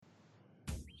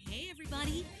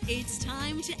everybody. It's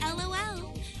time to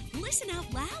LOL. Listen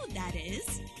out loud, that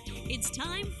is. It's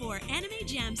time for Anime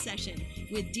Jam Session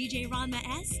with DJ Ranma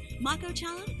S,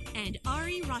 Mako-chan, and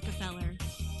Ari Rockefeller.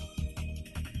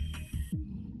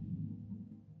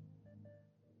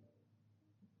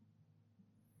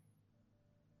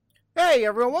 Hey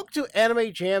everyone, welcome to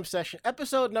Anime Jam Session,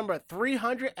 episode number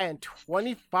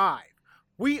 325.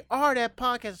 We are that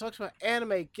podcast that talks about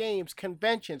anime, games,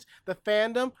 conventions, the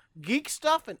fandom, geek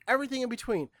stuff, and everything in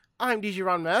between. I'm DJ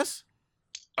Ron Mess.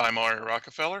 I'm Ari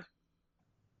Rockefeller.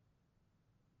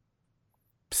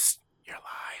 Psst, you're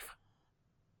live.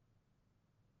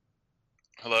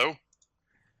 Hello?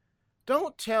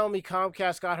 Don't tell me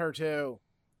Comcast got her too.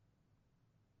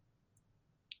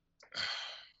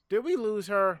 Did we lose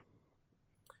her?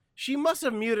 She must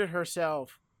have muted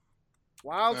herself.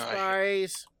 Wild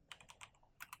Spice.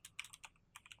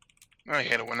 I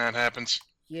hate it when that happens.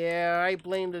 Yeah, I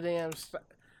blame the damn...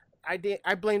 I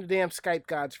blame the damn Skype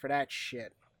gods for that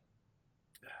shit.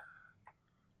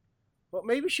 Well,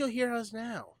 maybe she'll hear us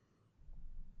now.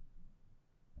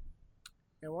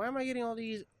 And why am I getting all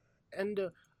these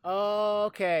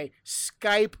okay,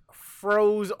 Skype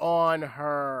froze on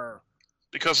her.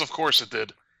 Because of course it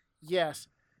did. Yes.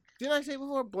 Didn't I say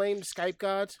before, blame the Skype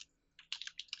gods?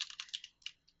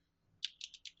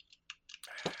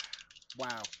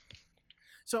 Wow.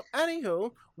 So,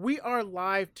 anywho, we are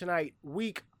live tonight,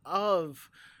 week of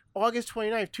August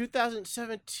 29th,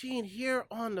 2017, here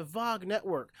on the VOG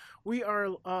Network. We are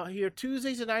here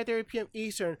Tuesdays at 9:30 p.m.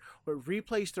 Eastern, with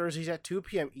replays Thursdays at 2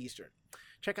 p.m. Eastern.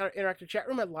 Check out our interactive chat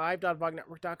room at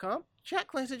live.vognetwork.com. Chat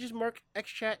clients such as Merc,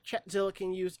 XChat, Chatzilla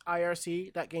can use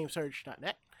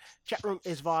irc.gamesurge.net. Chat room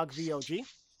is VOG VOG.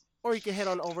 Or you can head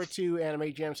on over to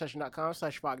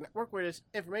animejamsession.com/VOG Network, where there's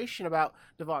information about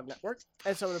the VOG Network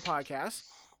and some of the podcasts.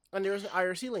 And there's an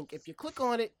IRC link. If you click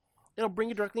on it, it'll bring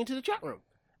you directly into the chat room.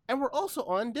 And we're also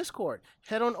on Discord.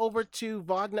 Head on over to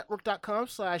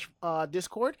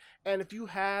vognetwork.com/Discord. And if you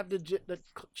have the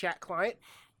chat client,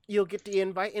 you'll get the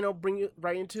invite and it'll bring you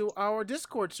right into our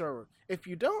Discord server. If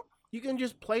you don't, you can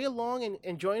just play along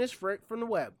and join us from the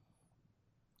web.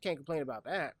 Can't complain about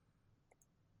that.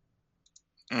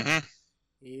 Mm-hmm.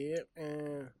 Yep,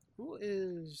 and who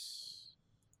is...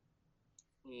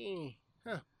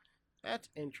 That's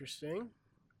interesting.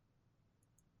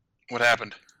 What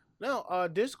happened? No,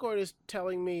 Discord is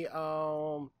telling me,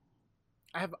 I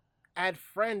have add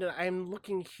friend, and I'm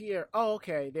looking here. Oh,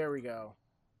 okay, there we go.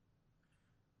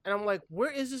 And I'm like, where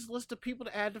is this list of people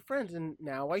to add to friends? And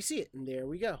now I see it, and there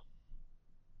we go.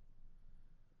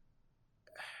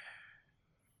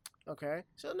 Okay,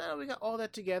 so now we got all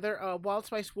that together. Wild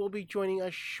Spice will be joining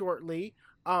us shortly.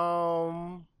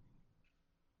 And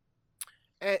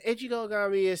Ichigo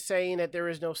Gami is saying that there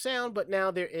is no sound, but now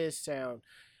there is sound.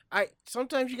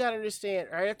 Sometimes you gotta understand,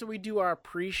 right after we do our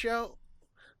pre-show,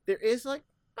 there is like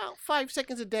about 5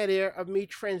 seconds of dead air of me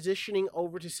transitioning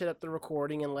over to set up the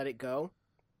recording and let it go.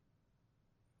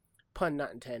 Pun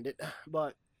not intended,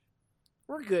 but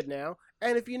we're good now.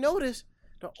 And if you notice,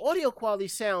 the audio quality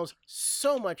sounds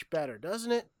so much better,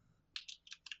 doesn't it?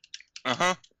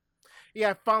 Uh-huh.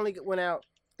 Yeah, I finally went out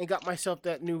and got myself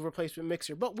that new replacement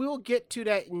mixer. But we'll get to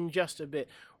that in just a bit.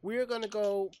 We're going to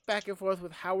go back and forth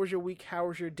with how was your week, how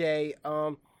was your day.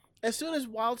 As soon as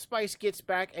Wild Spice gets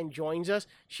back and joins us,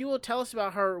 she will tell us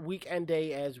about her weekend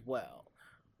day as well.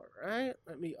 All right,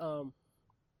 let me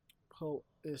pull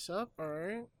this up. All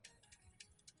right,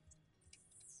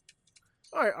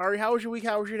 Ari, how was your week,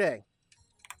 how was your day?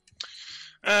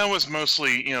 It was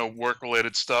mostly,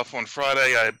 work-related stuff. On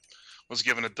Friday, I was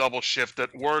given a double shift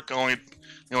at work. The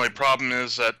only problem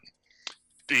is that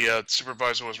the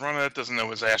supervisor was running it doesn't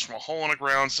know his ass from a hole in the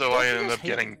ground, so I ended up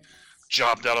getting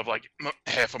jobbed out of like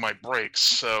half of my breaks.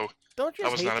 So I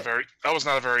was not a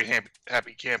very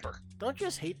happy camper. Don't you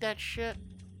just hate that shit?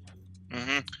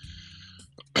 Mm-hmm.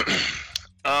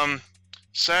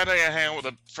 Saturday I hung out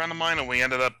with a friend of mine and we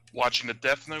ended up watching the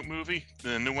Death Note movie,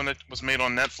 the new one that was made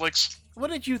on Netflix. What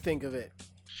did you think of it?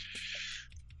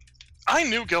 I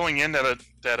knew going in I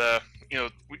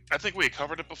think we had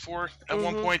covered it before at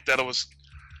one point, that it was,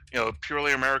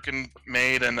 purely American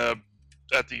made and that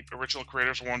the original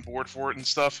creators were on board for it and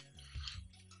stuff.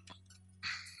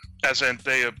 As in,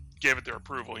 they gave it their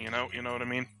approval, you know what I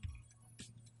mean?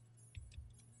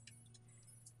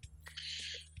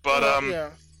 But,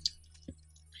 yeah.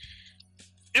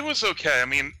 It was okay. I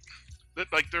mean, I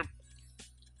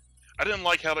didn't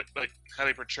like how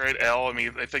they portrayed L. I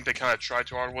mean, I think they kind of tried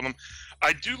too hard with him.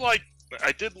 I did like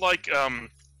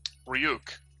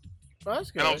Ryuk. Well,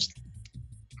 that's good.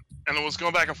 And I was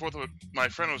going back and forth with my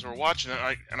friend as we were watching it,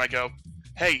 and I go,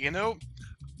 hey,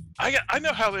 I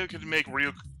know how they could make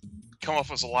Ryuk come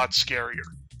off as a lot scarier.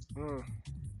 Mm.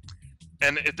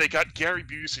 And if they got Gary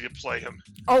Busey to play him.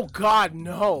 Oh God,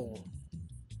 no!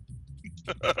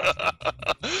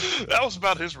 That was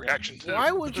about his reaction too.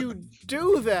 Why would you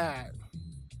do that?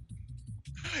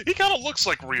 He kind of looks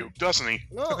like Ryuk, doesn't he?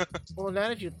 No. Well, now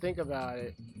that you think about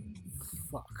it,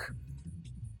 fuck.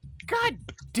 God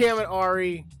damn it,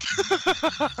 Ari.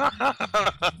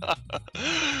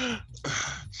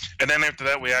 And then after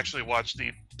that, we actually watched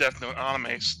the Death Note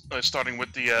anime, starting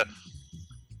with the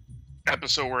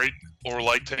episode where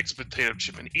Light takes a potato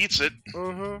chip and eats it.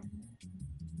 Mm-hmm.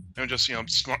 And just,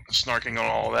 snarking on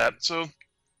all that. So,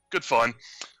 good fun.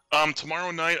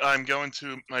 Tomorrow night, I'm going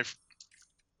to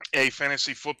a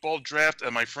fantasy football draft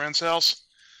at my friend's house.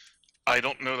 I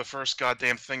don't know the first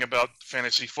goddamn thing about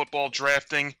fantasy football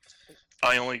drafting.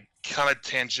 I only kind of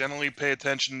tangentially pay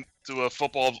attention to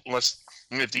football unless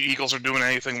if the Eagles are doing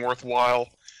anything worthwhile.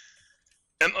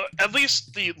 And at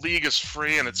least the league is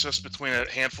free and it's just between a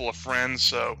handful of friends,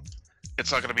 so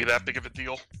it's not going to be that big of a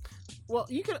deal. Well,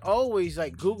 you can always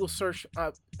Google search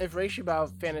information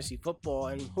about fantasy football,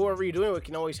 and whoever you're doing it with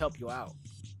can always help you out.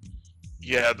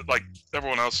 Yeah,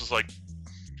 everyone else is like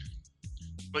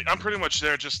I'm pretty much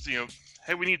there. Just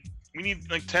hey, we need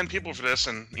 10 people for this,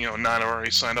 and 9 are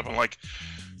already signed up. I'm like,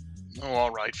 oh,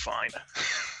 all right, fine.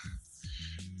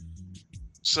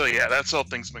 So yeah, that's how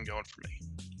things have been going for me.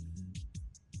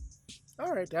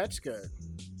 All right, that's good.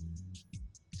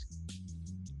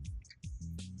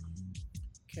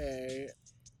 Okay.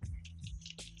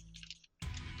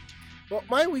 Well,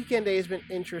 my weekend day has been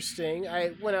interesting.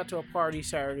 I went out to a party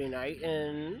Saturday night,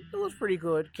 and it was pretty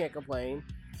good. Can't complain.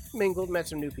 Mingled, met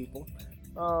some new people.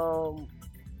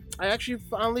 I actually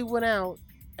finally went out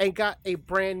and got a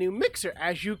brand new mixer,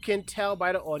 as you can tell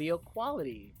by the audio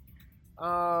quality.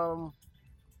 As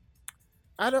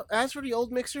for the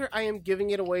old mixer, I am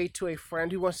giving it away to a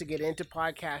friend who wants to get into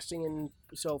podcasting and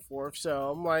so forth.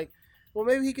 So I'm like, well,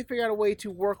 maybe he can figure out a way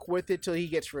to work with it till he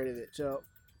gets rid of it. So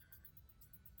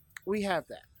we have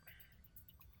that.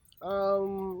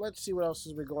 Let's see what else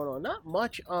has been going on. Not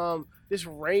much. This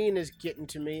rain is getting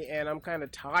to me, and I'm kind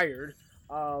of tired.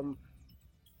 When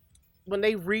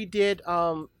they redid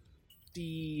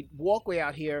the walkway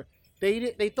out here,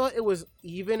 they thought it was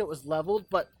even, it was leveled,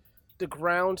 but the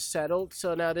ground settled.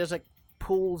 So now there's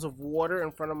pools of water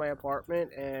in front of my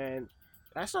apartment, and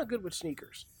that's not good with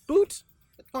sneakers. Boots,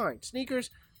 fine.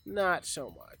 Sneakers, not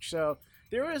so much. So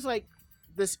there is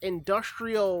this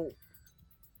industrial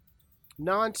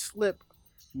non-slip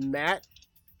mat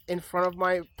in front of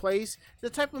my place. The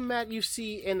type of mat you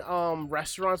see in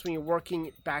restaurants when you're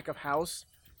working back of house.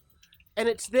 And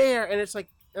it's there, and it's and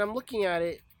I'm looking at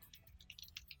it.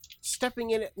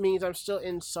 Stepping in it means I'm still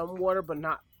in some water, but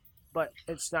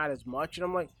it's not as much. And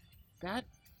I'm like, that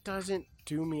doesn't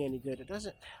do me any good. It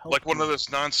doesn't help. Like one of those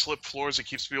non-slip floors that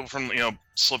keeps people from,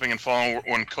 slipping and falling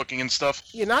when cooking and stuff?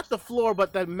 Yeah, not the floor,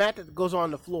 but the mat that goes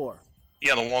on the floor.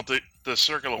 Yeah, the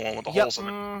circular one with the holes in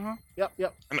it. Mm-hmm.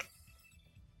 Yep.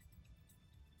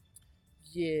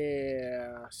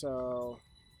 Yeah, so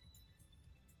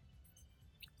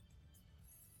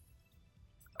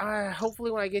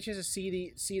hopefully when I get a chance to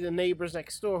see the neighbors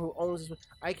next door who owns this,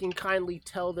 I can kindly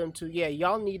tell them to,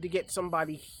 y'all need to get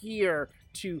somebody here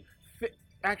to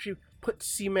actually put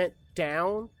cement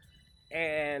down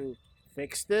and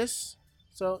fix this.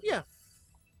 So, yeah.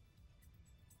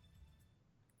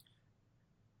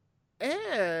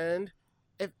 And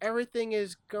if everything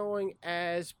is going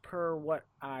as per what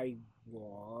I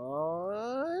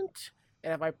want,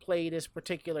 and if I play this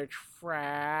particular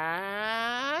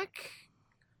track,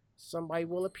 somebody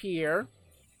will appear.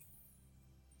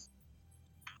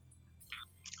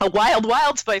 A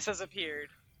wild spice has appeared.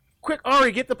 Quick,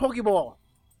 Ari, get the Pokeball.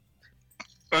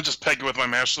 I'll just peg it with my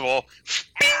master ball.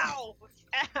 Ow!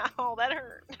 Ow, that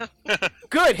hurt.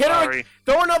 Good, hit her.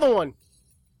 Throw another one.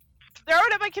 Throw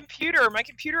it at my computer. My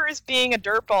computer is being a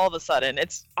dirtball all of a sudden.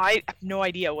 I have no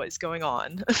idea what is going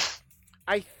on.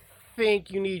 I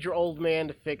think you need your old man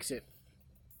to fix it.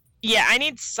 Yeah, I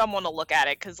need someone to look at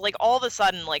it, because, all of a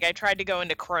sudden, I tried to go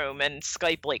into Chrome, and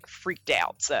Skype, freaked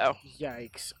out, so...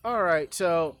 Yikes. Alright,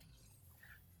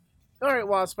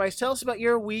 Wild Spice, tell us about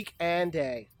your week and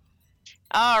day.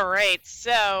 Alright,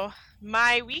 so,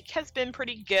 my week has been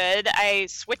pretty good. I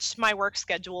switched my work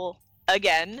schedule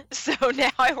again, so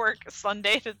now I work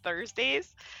Sunday to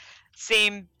Thursdays.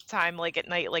 Same time, at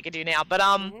night, like I do now. But,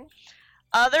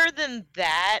 other than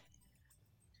that,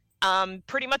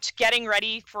 pretty much getting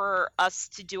ready for us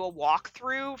to do a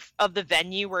walkthrough of the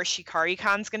venue where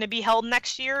ShikariCon's going to be held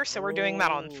next year. So we're doing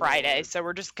that on Friday. So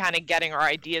we're just kind of getting our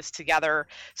ideas together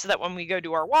so that when we go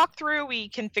do our walkthrough, we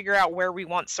can figure out where we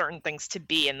want certain things to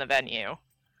be in the venue.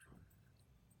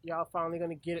 Y'all finally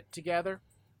going to get it together?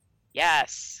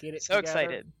 Yes. Get it so together?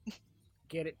 Excited.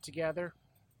 Get it together?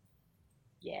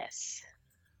 Yes.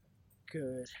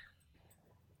 Good.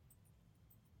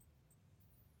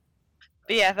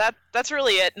 But yeah, that's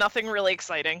really it. Nothing really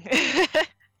exciting.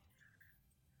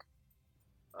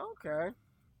 Okay.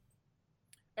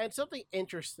 And something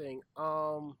interesting.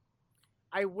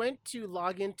 I went to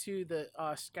log into the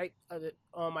Skype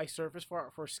on my Surface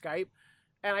for Skype,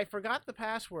 and I forgot the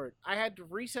password. I had to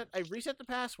reset. I reset the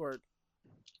password,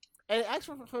 and it asked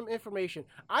for some information.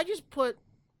 I just put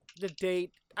the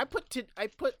date. I put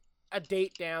a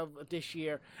date down this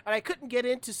year, and I couldn't get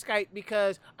into Skype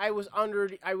because I was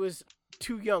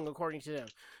too young, according to them.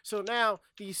 So now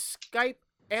the Skype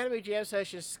Anime Jam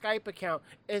Session Skype account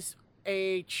is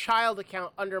a child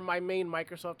account under my main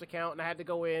Microsoft account, and I had to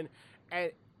go in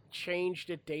and change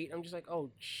the date. I'm just like, oh,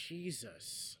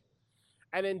 Jesus.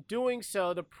 And in doing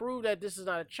so, to prove that this is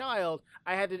not a child,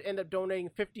 I had to end up donating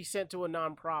 50 cents to a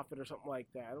nonprofit or something like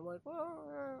that. I'm like,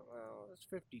 well, it's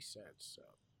 50 cents. So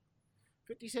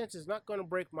 50 cents is not going to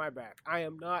break my back. I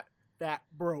am not that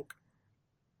broke.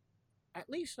 At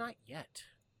least not yet.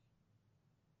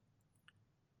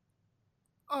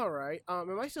 All right.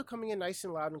 Am I still coming in nice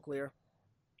and loud and clear?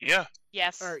 Yeah.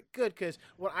 Yes. All right, good. Because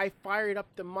when I fired up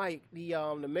the mic,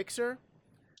 the mixer,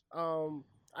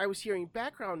 I was hearing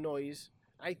background noise.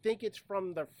 I think it's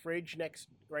from the fridge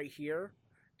right here,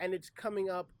 and it's coming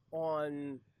up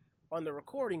on the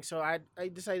recording. So I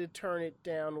decided to turn it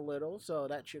down a little, so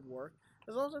that should work.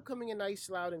 As long as I'm coming in nice,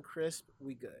 loud, and crisp,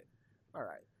 we good. All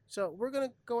right. So we're going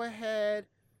to go ahead,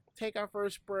 take our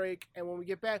first break, and when we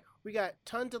get back, we got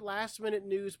tons of last-minute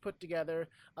news put together.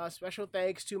 Special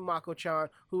thanks to Mako-chan,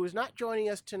 who is not joining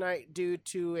us tonight due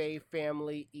to a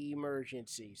family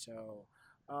emergency. So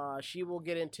she will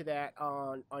get into that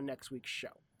on next week's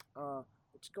show.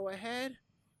 Let's go ahead,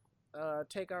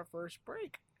 take our first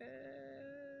break, and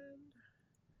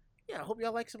yeah, I hope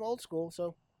y'all like some old school,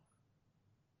 so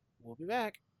we'll be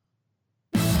back.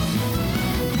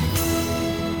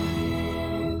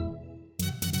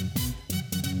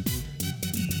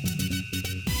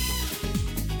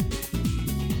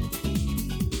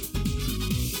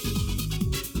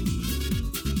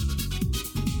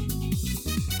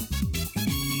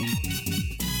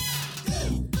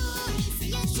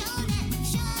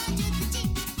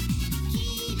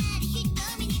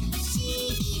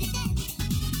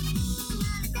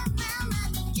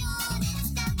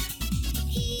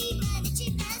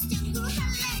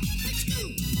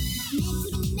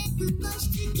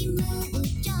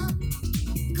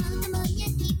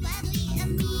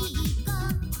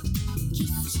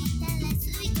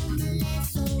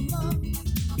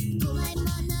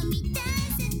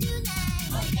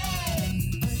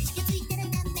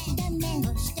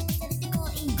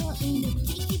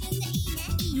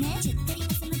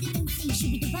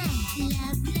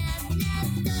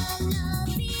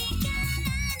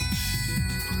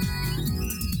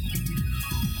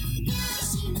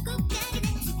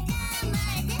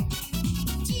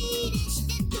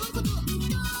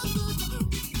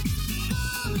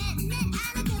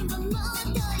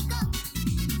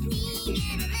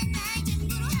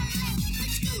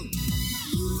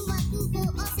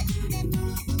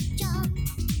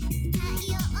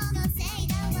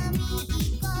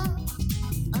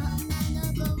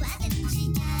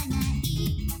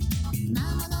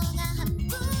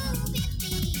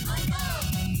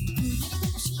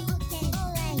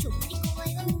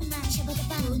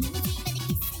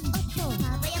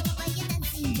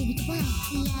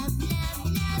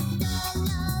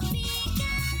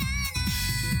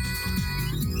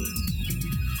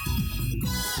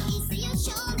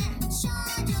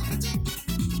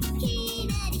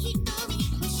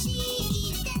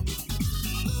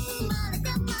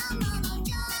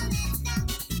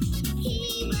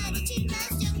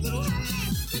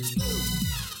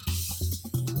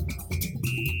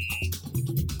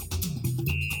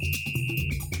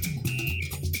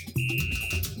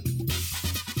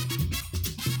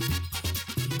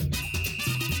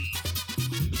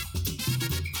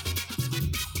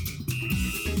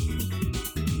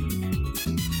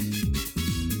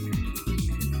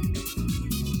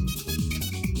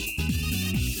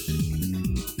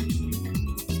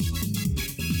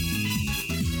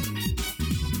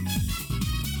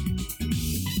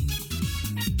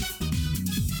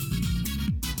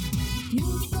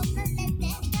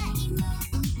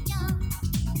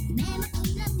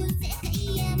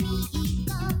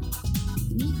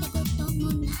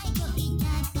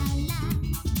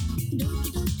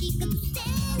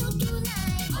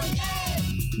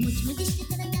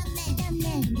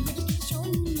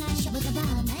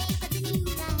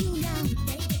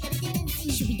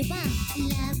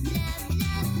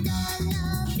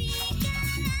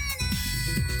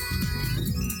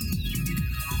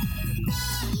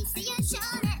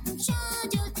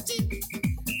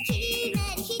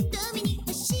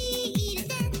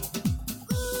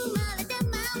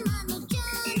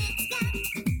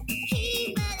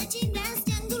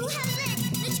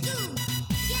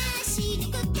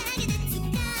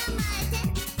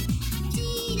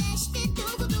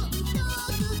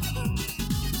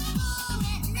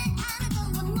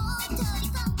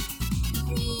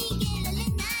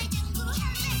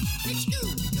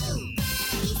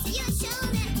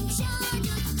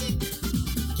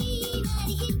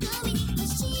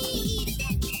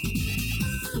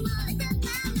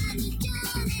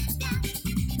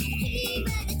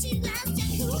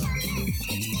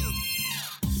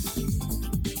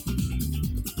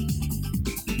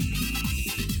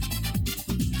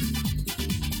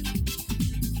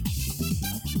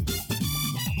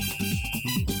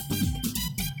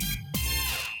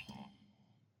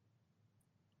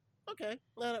 Okay,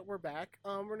 now that we're back,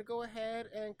 we're gonna go ahead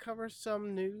and cover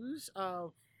some news.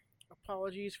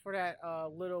 Apologies for that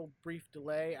little brief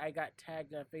delay. I got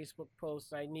tagged in a Facebook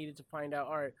post. I needed to find out,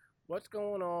 all right, what's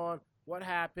going on, what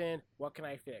happened, what can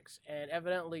I fix? And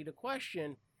evidently, the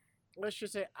question, let's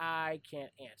just say I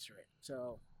can't answer it.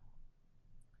 So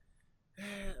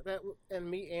that and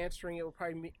me answering it will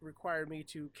probably require me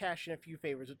to cash in a few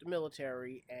favors with the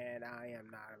military, and I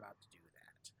am not about to do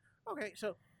that. Okay,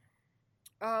 so.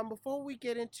 Before we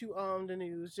get into the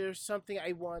news, there's something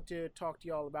I want to talk to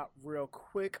y'all about real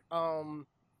quick.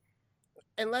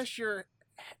 Unless your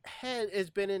head has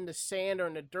been in the sand or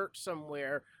in the dirt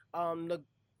somewhere, the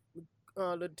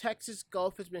Texas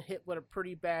Gulf has been hit with a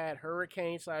pretty bad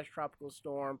hurricane/tropical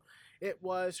storm. It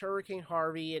was Hurricane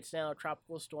Harvey. It's now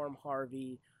Tropical Storm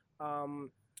Harvey. I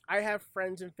have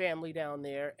friends and family down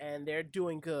there, and they're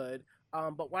doing good.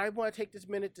 But what I want to take this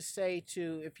minute to say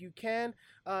to, if you can,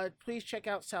 please check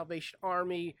out Salvation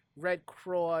Army, Red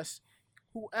Cross,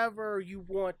 whoever you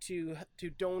want to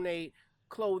donate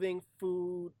clothing,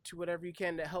 food, to whatever you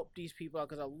can to help these people out,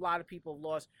 because a lot of people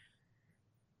lost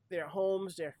their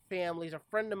homes, their families. A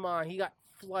friend of mine, he got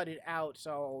flooded out,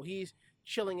 so he's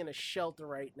chilling in a shelter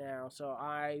right now. So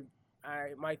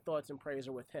my thoughts and prayers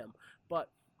are with him. But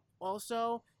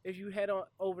also, if you head on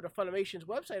over to Funimation's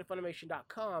website at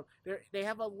Funimation.com, they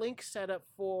have a link set up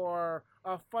for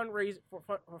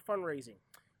fundraising.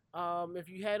 If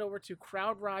you head over to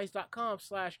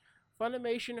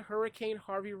crowdrise.com/Funimation Hurricane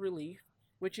Harvey Relief,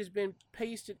 which has been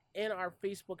pasted in our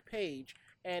Facebook page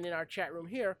and in our chat room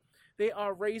here, they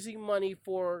are raising money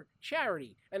for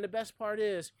charity. And the best part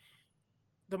is,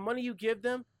 the money you give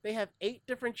them, they have 8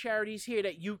 different charities here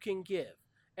that you can give.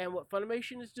 And what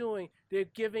Funimation is doing, they're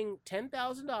giving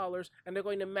 $10,000, and they're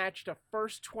going to match the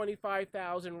first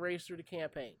 $25,000 raised through the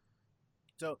campaign.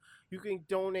 So you can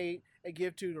donate and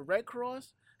give to the Red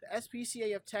Cross, the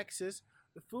SPCA of Texas,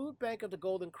 the Food Bank of the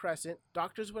Golden Crescent,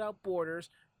 Doctors Without Borders,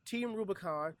 Team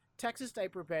Rubicon, Texas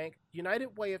Diaper Bank,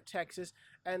 United Way of Texas,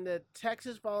 and the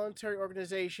Texas Voluntary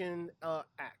Organization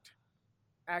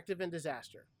Active in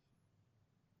Disaster,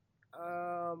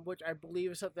 which I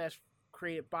believe is something that's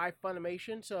created by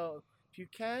Funimation. So if you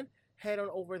can, head on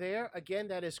over there. Again,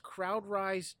 that is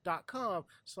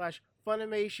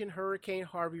crowdrise.com/Funimation Hurricane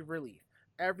Harvey Relief.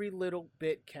 Every little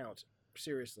bit counts,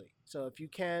 seriously. So if you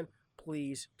can,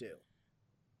 please do.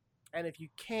 And if you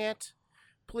can't,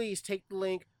 please take the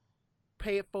link,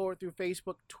 pay it forward through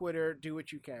Facebook, Twitter, do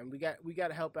what you can. We got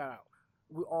to help out.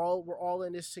 We're all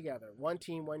in this together. One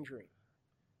team, one dream.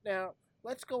 Now,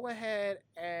 let's go ahead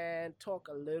and talk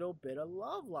a little bit of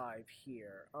Love Live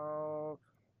here. Oh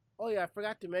yeah, I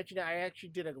forgot to mention that I actually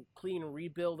did a clean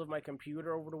rebuild of my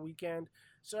computer over the weekend.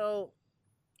 So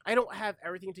I don't have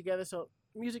everything together, so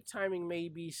music timing may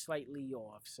be slightly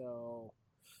off. So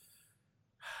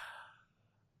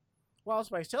Wallace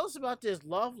Spice, tell us about this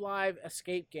Love Live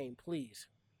escape game, please.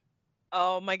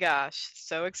 Oh my gosh,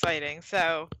 so exciting.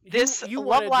 So this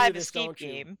Love Live escape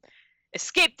game,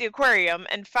 escape the aquarium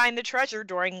and find the treasure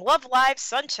during Love Live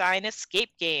Sunshine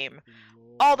escape game.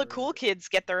 Lord. All the cool kids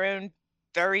get their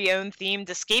very own themed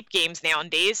escape games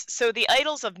nowadays, so the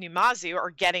Idols of Numazu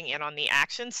are getting in on the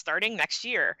action starting next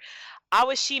year.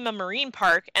 Awashima Marine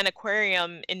Park, an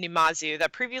aquarium in Numazu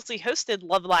that previously hosted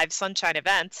Love Live Sunshine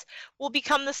events, will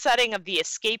become the setting of the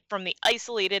Escape from the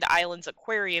Isolated Islands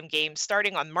aquarium game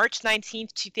starting on March 19,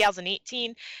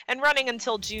 2018 and running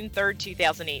until June 3,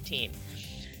 2018.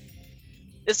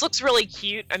 This looks really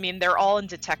cute. I mean, they're all in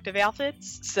detective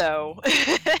outfits, so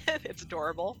it's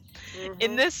adorable. Mm-hmm.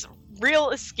 In this real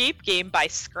escape game by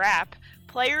Scrap,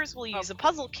 Players will use a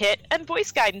puzzle kit and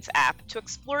voice guidance app to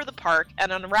explore the park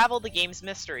and unravel the game's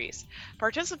mysteries.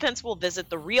 Participants will visit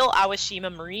the real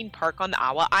Awashima Marine Park on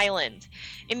Awa Island.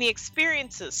 In the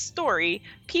experience's story,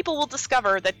 people will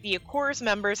discover that the Accor's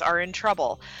members are in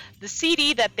trouble. The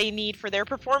CD that they need for their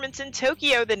performance in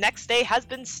Tokyo the next day has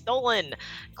been stolen.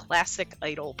 Classic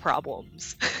idol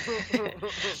problems.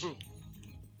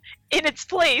 In its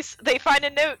place, they find a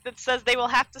note that says they will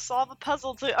have to solve a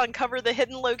puzzle to uncover the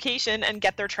hidden location and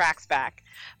get their tracks back.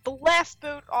 The last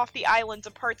boat off the island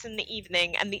departs in the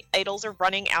evening, and the idols are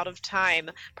running out of time.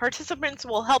 Participants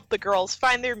will help the girls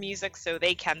find their music so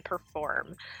they can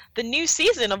perform. The new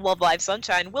season of Love Live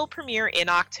Sunshine will premiere in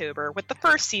October with the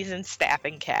first season staff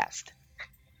and cast.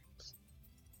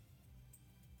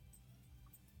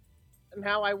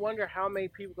 Now I wonder how many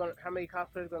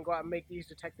cosplayers are going to go out and make these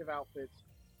detective outfits.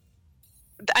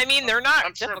 I mean, they're not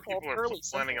I'm sure difficult. people are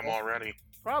planning them already.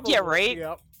 Probably. Yeah, right?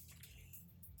 Yep.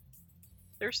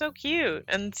 They're so cute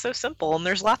and so simple, and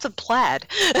there's lots of plaid.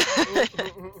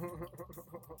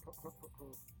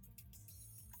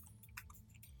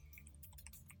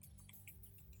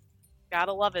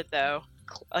 Gotta love it, though.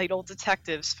 Idol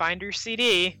Detectives, find your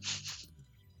CD.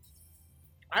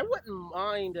 I wouldn't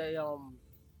mind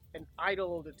an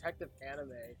idol detective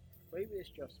anime. Maybe it's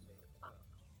just me. I don't know.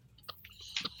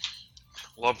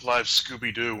 Love Live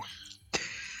Scooby-Doo.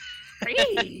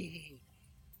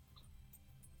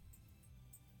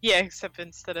 Yeah, except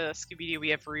instead of Scooby-Doo, we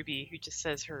have Ruby, who just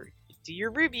says her, do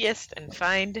your Rubiest and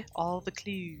find all the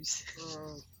clues.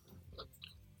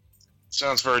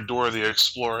 Sounds very Dora the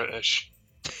Explorer-ish.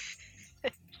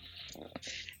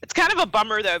 It's kind of a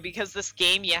bummer, though, because this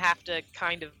game you have to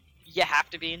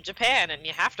be in Japan, and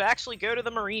you have to actually go to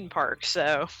the marine park,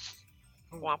 so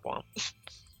womp womp.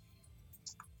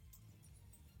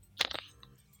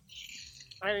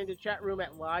 I'm in the chat room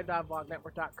at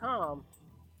live.vognetwork.com.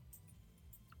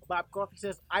 Bob Coffee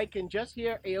says, I can just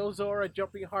hear Aozora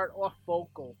Jumping Heart off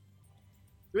vocal.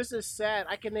 This is sad.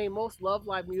 I can name most Love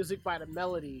Live music by the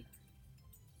melody.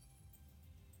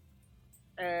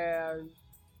 And,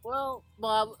 well,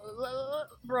 Bob,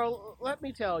 bro, let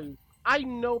me tell you. I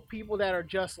know people that are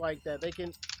just like that. They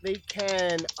can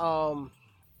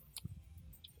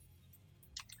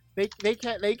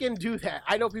do that.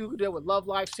 I know people who do it with Love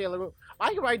Live, Sailor Moon.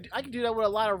 I can do that with a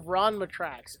lot of Ranma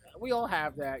tracks. We all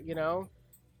have that, you know.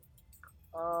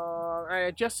 I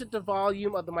adjusted the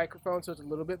volume of the microphone so it's a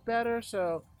little bit better.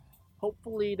 So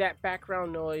hopefully that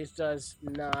background noise does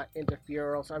not interfere.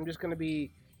 Or else I'm just going to be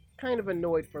kind of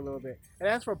annoyed for a little bit. And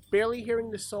as for barely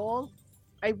hearing the song,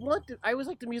 I always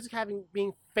like the music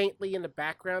being faintly in the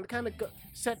background to kind of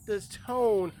set the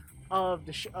tone of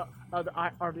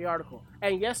the article.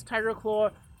 And yes, Tiger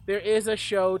Claw, there is a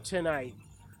show tonight.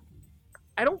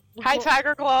 Hi,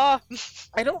 Tiger Claw.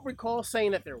 I don't recall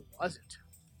saying that there wasn't.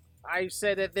 I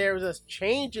said that there was a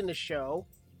change in the show.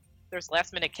 There's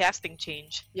last-minute casting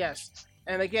change. Yes,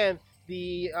 and again,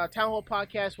 the Town Hall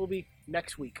podcast will be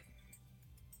next week.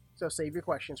 So save your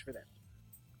questions for then.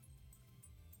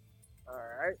 All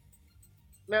right.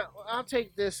 Now I'll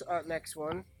take this next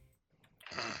one.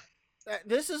 I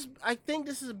think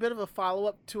this is a bit of a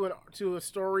follow-up to a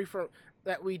story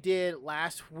that we did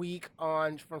last week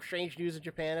from Strange News in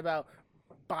Japan about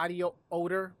body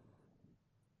odor.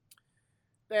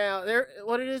 Now,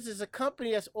 what it is a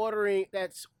company that's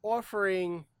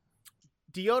offering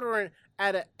deodorant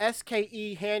at a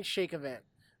SKE handshake event.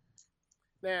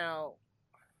 Now,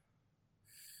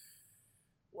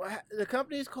 the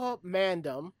company is called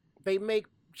Mandem. They make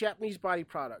Japanese body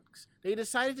products. They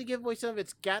decided to give away some of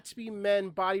its Gatsby Men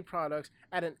body products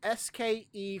at an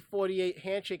SKE 48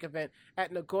 handshake event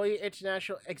at Nagoya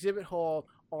International Exhibit Hall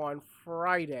on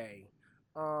Friday.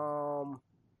 The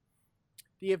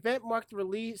event marked the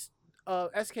release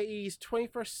of SKE's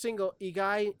 21st single,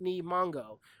 Igai ni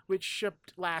Mango, which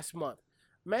shipped last month.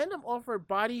 Mandem offered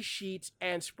body sheets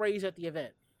and sprays at the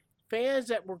event. Fans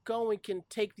that were going can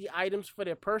take the items for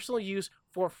their personal use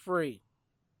for free.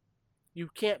 You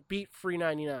can't beat free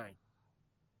 99.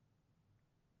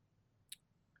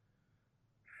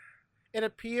 It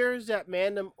appears that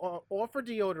Mandem offered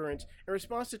deodorants in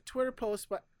response to Twitter posts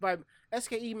by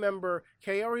SKE member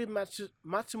Kaori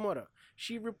Matsumoto.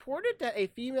 She reported that a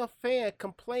female fan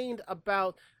complained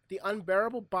about the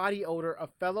unbearable body odor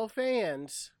of fellow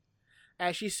fans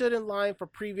as she stood in line for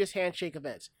previous handshake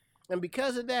events. And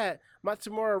because of that,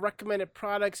 Matsumoto recommended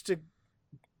products to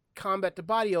combat the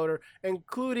body odor,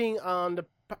 including the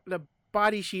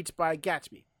body sheets by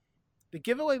Gatsby. The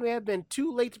giveaway may have been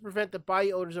too late to prevent the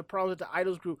body odors or problems at the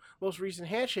Idols Group most recent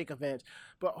handshake events,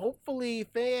 but hopefully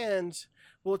fans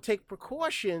will take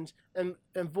precautions in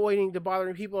avoiding the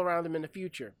bothering people around them in the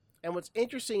future. And what's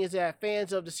interesting is that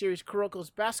fans of the series Kuroko's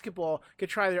Basketball could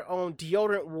try their own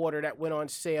deodorant water that went on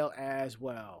sale as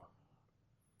well.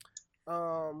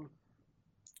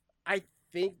 I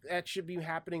think that should be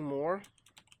happening more.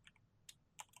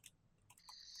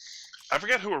 I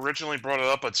forget who originally brought it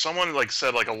up, but someone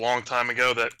said a long time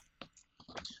ago that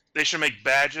they should make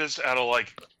badges out of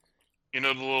the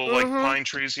little pine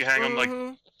trees you hang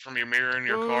them from your mirror in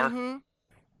your car. I'm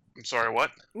sorry,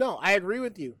 what? No, I agree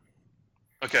with you.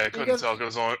 Okay, I couldn't tell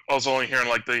because I was only hearing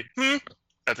the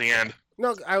at the end.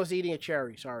 No, I was eating a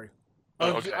cherry. Sorry.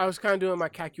 I was kind of doing my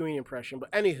Kakyoin impression,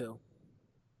 but anywho.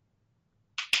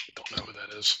 Don't know who that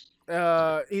is.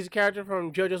 He's a character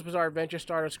from JoJo's Bizarre Adventure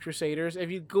Stardust Crusaders. If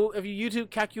you YouTube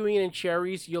Kakyoin and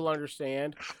cherries, you'll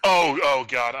understand. Oh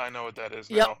God, I know what that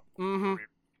is now.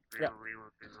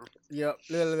 Yep.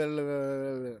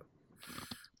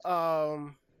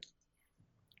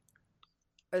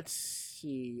 Let's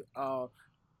see.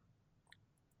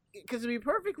 Because to be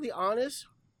perfectly honest,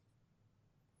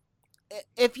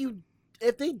 if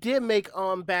they did make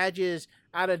badges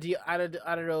out of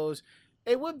those,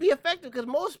 it would be effective because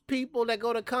most people that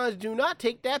go to cons do not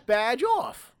take that badge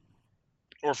off.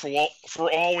 Or for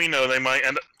all we know, they might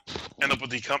end up with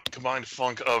the combined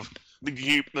funk of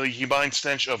the combined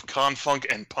stench of con funk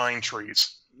and pine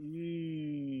trees,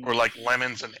 or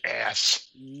lemons and ass.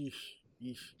 Yeesh.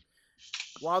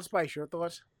 Wild Spice, your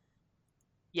thoughts?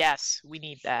 Yes, we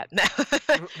need that.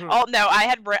 Oh no, I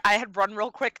had run real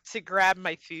quick to grab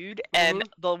my food, and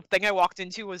the thing I walked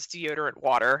into was deodorant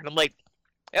water, and I'm like,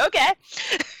 okay.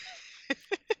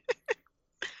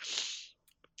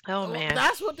 Oh man,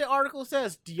 that's what the article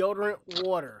says. Deodorant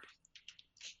water.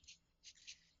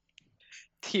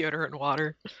 Deodorant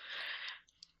water.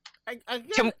 I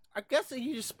guess that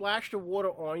you just splash the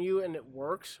water on you and it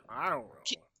works. I don't know.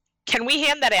 Can we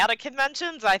hand that out at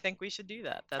conventions? I think we should do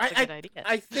that. That's a good idea.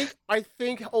 I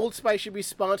think Old Spice should be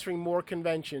sponsoring more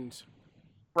conventions.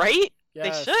 Right?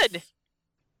 Yes. They should.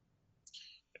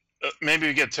 Maybe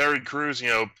we get Terry Crews,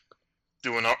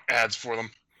 doing ads for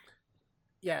them.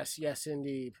 Yes,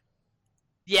 indeed.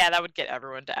 Yeah, that would get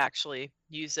everyone to actually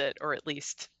use it, or at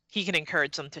least he can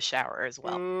encourage them to shower as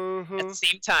well at the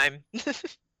same time.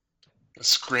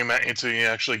 Scream at you until you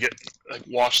actually get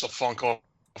wash the funk off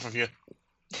of you.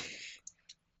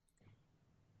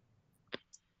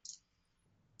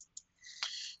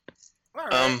 All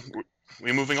right.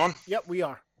 We moving on? Yep, we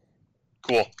are.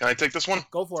 Cool. Can I take this one?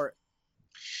 Go for it.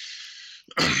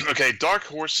 Okay, Dark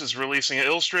Horse is releasing an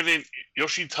illustrated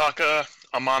Yoshitaka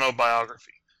Amano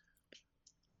biography.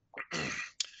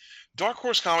 Dark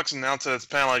Horse Comics announced at its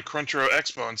panel at Crunchyroll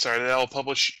Expo on Saturday that it will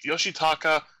publish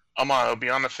Yoshitaka Amano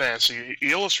Beyond the Fantasy,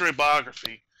 the illustrated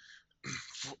biography.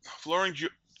 Flooring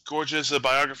Gorgeous, a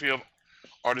biography of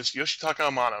artist Yoshitaka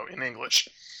Amano in English.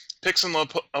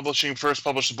 Pixel Publishing first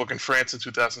published the book in France in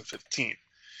 2015.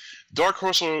 Dark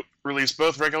Horse will release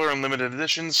both regular and limited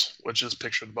editions, which is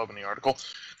pictured above in the article.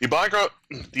 The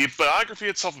biography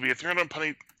itself will be a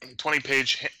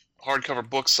 320-page hardcover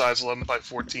book, size 11 by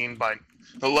 14 by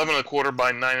 11 1/4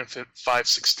 by 9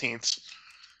 5/16,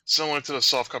 similar to the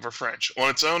softcover French. On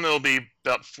its own, it'll be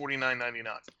about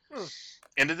 $49.99.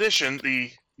 In addition,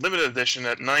 the limited edition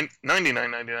at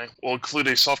 $99.99 will include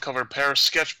a softcover Paris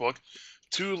sketchbook,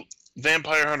 2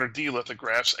 Vampire Hunter D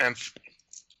lithographs, and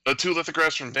 2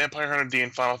 lithographs from Vampire Hunter D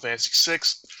and Final Fantasy VI,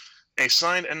 a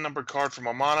signed and numbered card from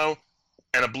Amano,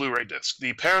 and a Blu-ray disc.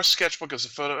 The Paris sketchbook is a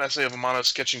photo essay of Amano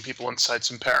sketching people and sites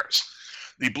in Paris.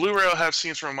 The Blu-ray will have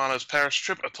scenes from Amano's Paris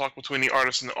trip, a talk between the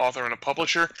artist and the author and a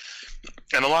publisher,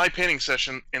 and a live painting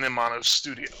session in Amano's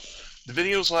studio. The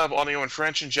videos will have audio in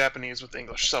French and Japanese with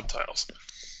English subtitles.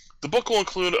 The book will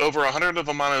include over 100 of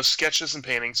Amano's sketches and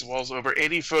paintings, as well as over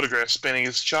 80 photographs spanning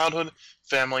his childhood,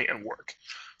 family, and work.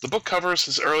 The book covers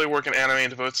his early work in anime and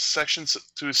devotes sections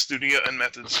to his studio and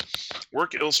methods,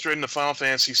 work illustrating the Final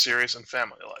Fantasy series and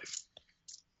family life.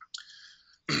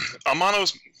 Amano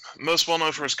is most well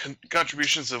known for his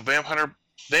contributions to Vampire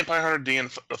Hunter D and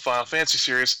the Final Fantasy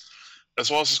series, as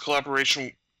well as his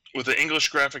collaboration with the English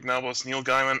graphic novelist Neil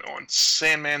Gaiman on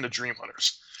Sandman: The Dream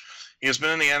Hunters. He has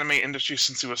been in the anime industry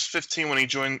since he was 15 when he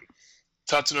joined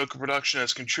Tatsunoko Production and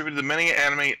has contributed to many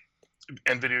anime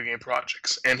and video game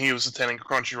projects, and he was attending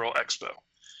Crunchyroll Expo.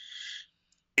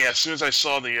 Yeah, as soon as I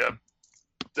saw the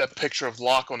that picture of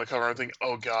Locke on the cover, I think,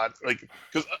 oh god,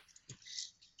 because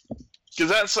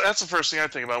that's the first thing I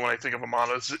think about when I think of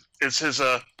Amano is his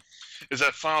is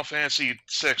that Final Fantasy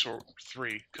 6 or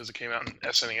 3, because it came out in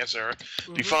SNES era.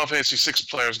 The Mhm. Final Fantasy 6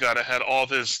 player's guide had all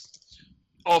of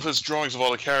his drawings of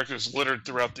all the characters littered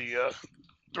throughout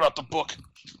the book.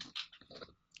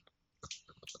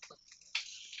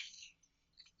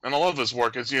 And I love his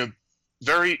work. It's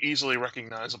very easily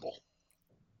recognizable.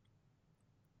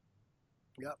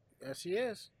 Yep, yes he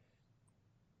is.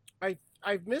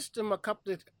 I've missed him a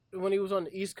couple of when he was on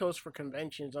the East Coast for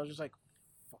conventions. I was just like,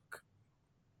 fuck.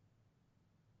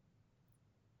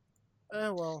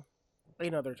 Well,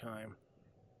 another time.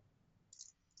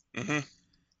 Mm-hmm.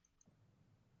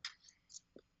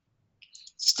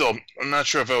 Still, I'm not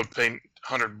sure if I would pay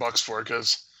 $100 for it,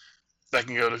 because that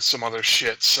can go to some other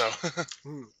shit. So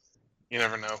Hmm. you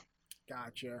never know.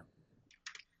 Gotcha.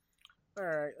 All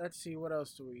right, let's see what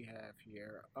else do we have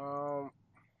here.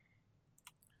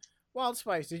 Wild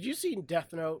Spice, did you see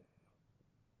Death Note?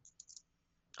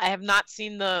 I haven't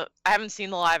seen the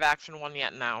live action one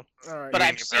yet now, All right, but You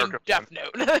mean I've the seen American Death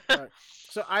Note. all right.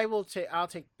 So I'll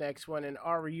take the next one, and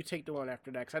Ari, you take the one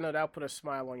after next. I know that'll put a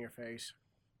smile on your face.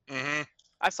 Mm-hmm.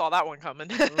 I saw that one coming.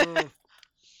 Mm.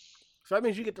 So that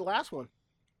means you get the last one.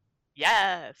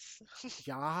 Yes. Yes.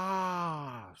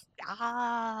 Yes.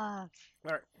 All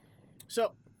right.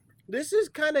 So this is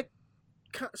kind of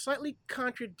slightly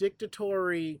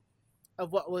contradictory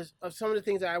of some of the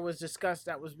things that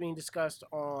was being discussed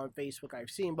on Facebook. I've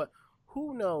seen, but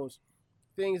who knows?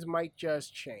 Things might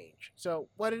just change. So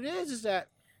what it is that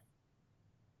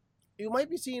you might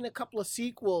be seeing a couple of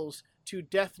sequels to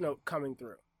Death Note coming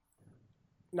through.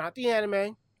 Not the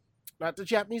anime, not the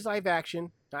Japanese live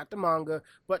action, not the manga,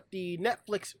 but the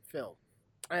Netflix film.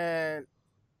 And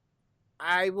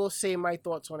I will say my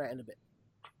thoughts on that in a bit.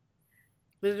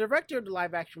 The director of the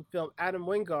live action film, Adam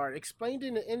Wingard, explained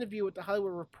in an interview with The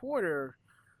Hollywood Reporter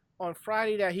on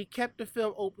Friday that he kept the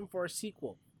film open for a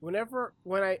sequel. Whenever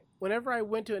I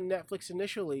went to Netflix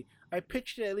initially, I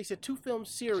pitched it at least a 2-film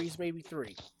series, maybe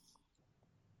 3.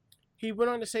 He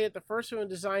went on to say that the first film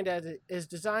is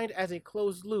designed as a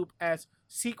closed loop, as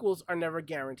sequels are never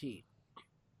guaranteed.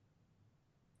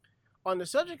 On the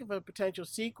subject of a potential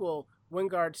sequel,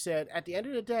 Wingard said, "At the end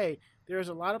of the day, there is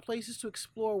a lot of places to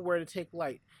explore where to take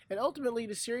Light, and ultimately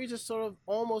the series is sort of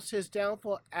almost his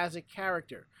downfall as a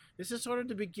character. This is sort of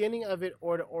the beginning of it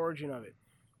or the origin of it.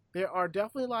 There are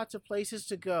definitely lots of places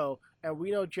to go, and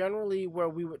we know generally where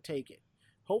we would take it.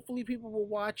 Hopefully people will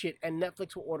watch it and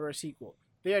Netflix will order a sequel.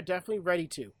 They are definitely ready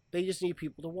to. They just need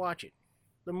people to watch it."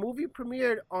 The movie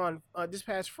premiered on this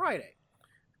past Friday.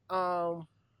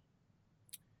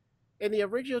 In the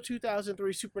original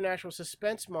 2003 supernatural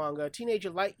suspense manga, teenager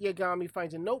Light Yagami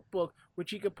finds a notebook which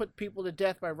he could put people to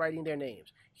death by writing their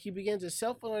names. He begins a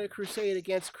self-anointed crusade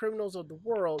against criminals of the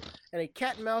world, and a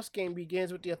cat-and-mouse game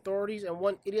begins with the authorities and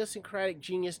one idiosyncratic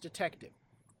genius detective.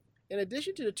 In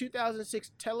addition to the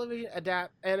 2006 television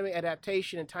anime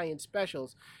adaptation and tie-in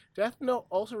specials, Death Note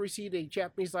also received a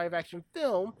Japanese live-action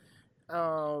film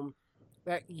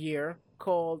that year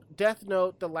called Death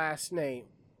Note: The Last Name.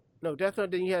 No, Death Note,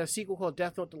 then you had a sequel called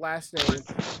Death Note: The Last Name,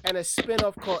 and a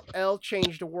spin-off called L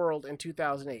Changed the World in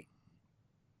 2008.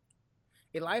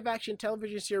 A live-action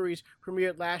television series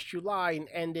premiered last July and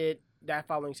ended that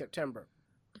following September.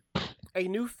 A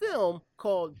new film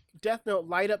called Death Note: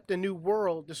 Light Up the New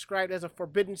World, described as a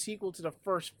forbidden sequel to the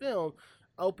first film,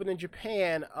 opened in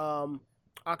Japan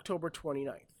October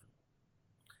 29th.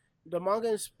 The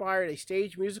manga inspired a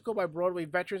stage musical by Broadway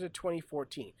veterans in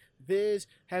 2014. Viz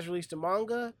has released the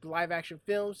manga, the live-action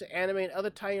films, the anime, and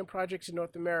other tie-in projects in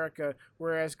North America,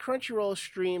 whereas Crunchyroll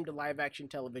streamed the live-action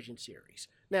television series.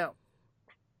 Now,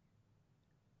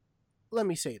 let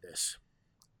me say this.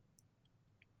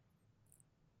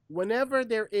 Whenever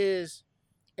there is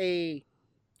a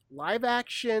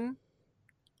live-action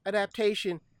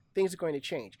adaptation, things are going to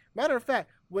change. Matter of fact,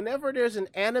 whenever there's an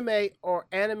anime or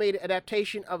animated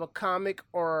adaptation of a comic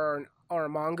or a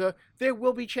manga, there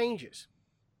will be changes.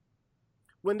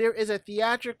 When there is a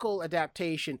theatrical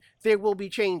adaptation, there will be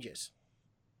changes.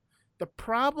 The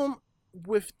problem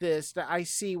with this that I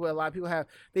see what a lot of people have,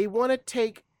 they want to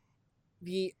take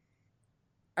the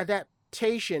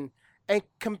adaptation and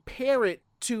compare it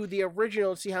to the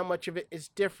original and see how much of it is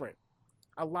different.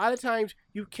 A lot of times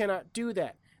you cannot do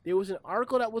that. There was an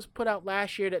article that was put out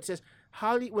last year that says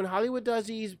when Hollywood does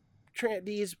these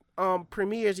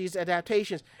premieres, these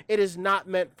adaptations, it is not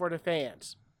meant for the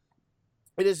fans.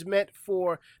 It is meant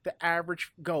for the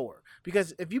average goer.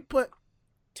 Because if you put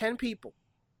 10 people,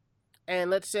 and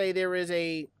let's say there is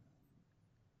a,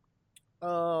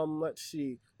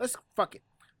 fuck it,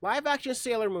 live action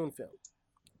Sailor Moon film,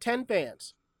 10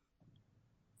 fans,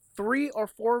 3 or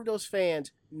 4 of those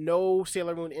fans know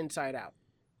Sailor Moon inside out.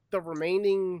 the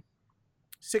remaining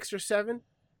 6 or 7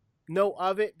 know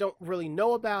of it, don't really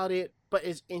know about it, but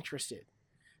is interested.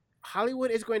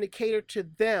 Hollywood is going to cater to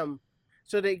them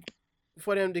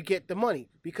for them to get the money.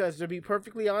 Because to be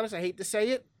perfectly honest, I hate to say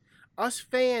it, us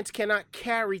fans cannot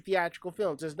carry theatrical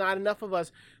films. There's not enough of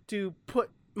us to put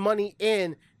money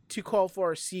in to call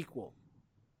for a sequel.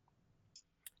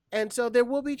 And so there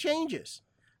will be changes.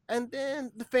 And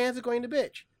then the fans are going to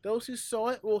bitch. Those who saw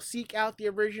it will seek out the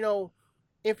original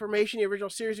information, the original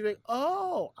series, and be like,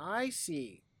 oh, I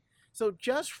see. So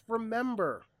just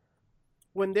remember,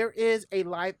 when there is a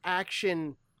live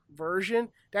action version,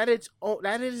 that is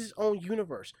its own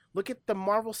universe. Look at the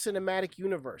Marvel Cinematic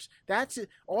Universe. That's it.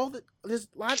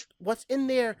 What's in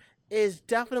there is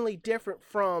definitely different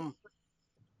from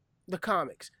the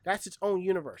comics. That's its own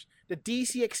universe. The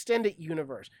DC Extended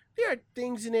Universe. There are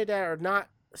things in it that are not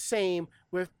the same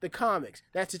with the comics.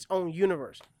 That's its own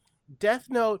universe. Death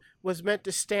Note was meant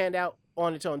to stand out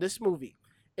on its own. This movie,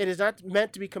 it is not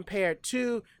meant to be compared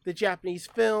to the Japanese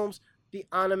films, the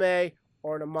anime,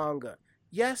 or the manga.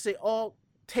 Yes, they all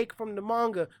take from the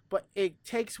manga, but it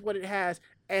takes what it has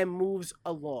and moves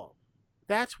along.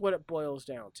 That's what it boils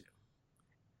down to.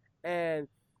 And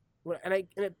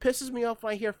it pisses me off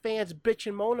when I hear fans bitch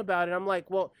and moan about it. I'm like,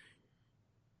 well,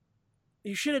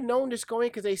 you should have known this going,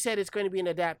 because they said it's going to be an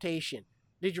adaptation.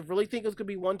 Did you really think it was going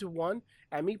to be 1-to-1?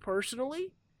 And me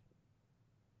personally,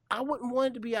 I wouldn't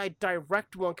want it to be a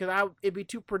direct one, because it'd be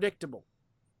too predictable.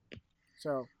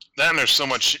 So then there's so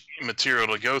much material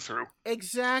to go through.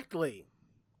 Exactly.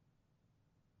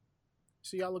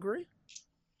 So y'all agree?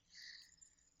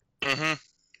 Mm-hmm.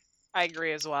 I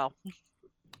agree as well.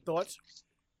 Thoughts?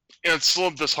 Yeah, it's a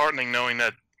little disheartening knowing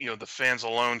that the fans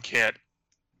alone can't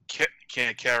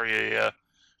carry a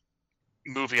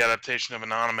movie adaptation of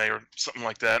an anime or something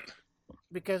like that.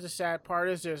 Because the sad part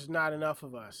is there's not enough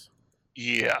of us.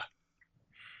 Yeah.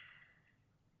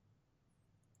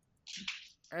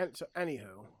 And so,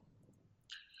 anywho.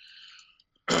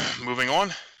 Moving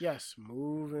on? Yes,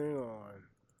 moving on.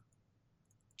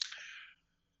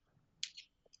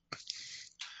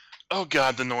 Oh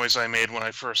God, the noise I made when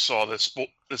I first saw this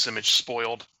image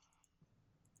spoiled.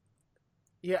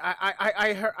 Yeah,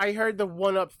 I heard the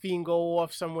 1-Up theme go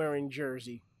off somewhere in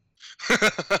Jersey.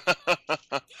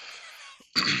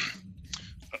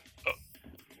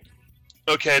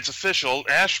 Okay, it's official.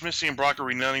 Ash, Misty, and Brock are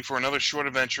reuniting for another short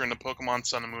adventure in the Pokemon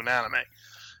Sun and Moon anime.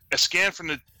 A scan from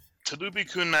the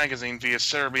Telubi-kun magazine via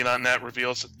Cerebi.net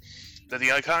reveals that the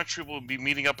iconic troupe will be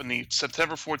meeting up in the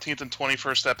September 14th and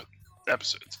 21st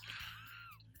episodes.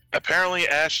 Apparently,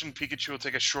 Ash and Pikachu will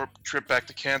take a short trip back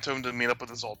to Kanto to meet up with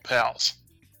his old pals.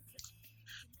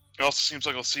 It also seems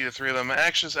like we'll see the three of them.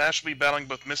 Ash will be battling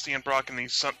both Misty and Brock in the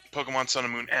Pokemon Sun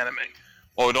and Moon anime.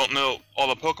 While we don't know all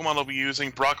the Pokemon they'll be using,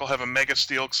 Brock will have a Mega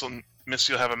Steelix and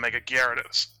Misty will have a Mega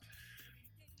Gyarados.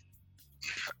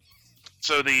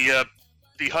 So the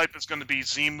hype is going to be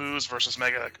Z-Moves versus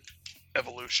Mega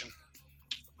Evolution.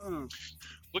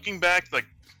 Looking back,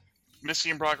 Misty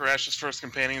and Brock are Ash's first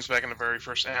companions back in the very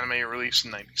first anime released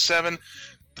in '97.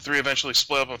 The three eventually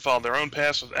split up and followed their own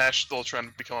paths, with Ash still trying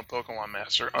to become a Pokemon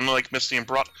master. Unlike Misty,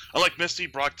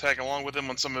 Brock tagged along with him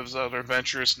on some of his other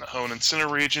adventures in the Hoenn and Sinnoh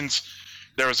regions.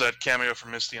 There was that cameo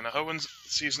from Misty in the Hoenn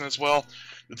season as well.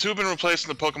 The two have been replaced in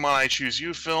the Pokemon I Choose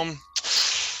You film.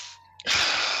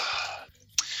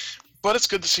 But it's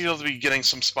good to see they'll be getting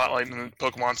some spotlight in the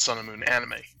Pokemon Sun and Moon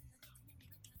anime.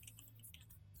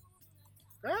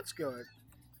 That's good.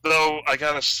 Though, I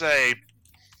gotta say,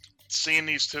 seeing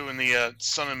these two in the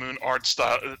Sun and Moon art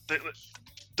style,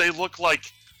 they look like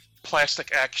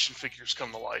plastic action figures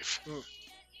come to life.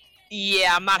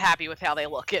 Yeah, I'm not happy with how they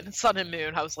look in Sun and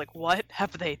Moon. I was like, what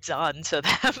have they done to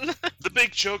them? The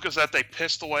big joke is that they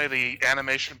pissed away the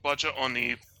animation budget on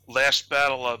the last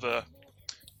battle of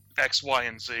X, Y,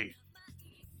 and Z.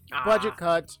 Budget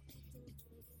cuts.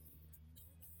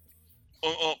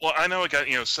 Well, I know it got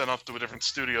sent off to a different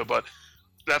studio, but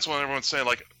that's what everyone's saying.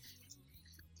 Like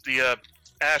the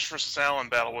Ash versus Alan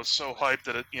battle was so hyped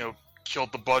that it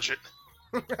killed the budget,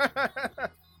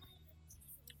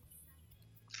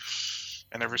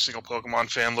 and every single Pokemon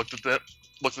fan looked at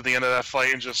the end of that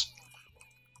fight and just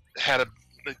had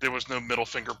there was no middle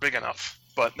finger big enough.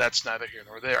 But that's neither here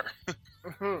nor there.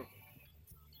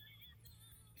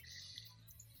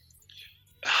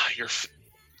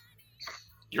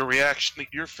 Your reaction,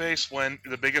 your face when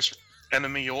the biggest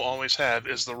enemy you'll always have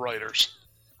is the writers.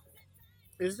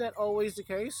 Is that always the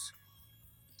case?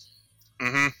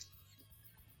 Mm-hmm.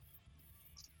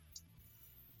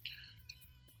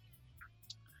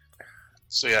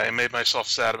 So yeah, I made myself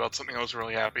sad about something I was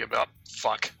really happy about.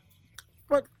 Fuck.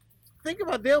 But think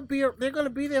about it, they're going to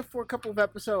be there for a couple of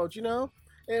episodes, you know.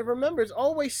 And remember, it's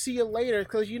always see you later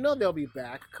because you know they'll be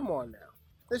back. Come on now,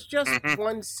 it's just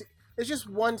it's just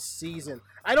one season.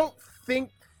 I don't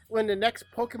think when the next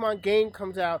Pokemon game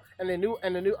comes out and the new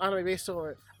anime based on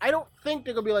it, I don't think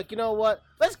they're gonna be like, you know what?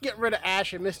 Let's get rid of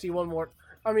Ash and Misty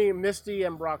Misty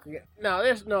and Brock again. No,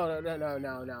 there's no.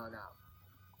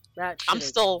 That I'm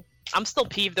still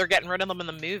peeved they're getting rid of them in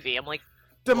the movie. I'm like,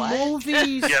 the what?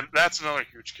 movies. Yeah, that's another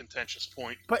huge contentious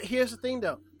point. But here's the thing,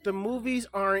 though: the movies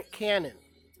aren't canon.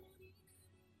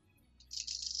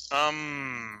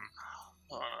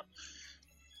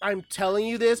 I'm telling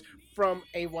you this from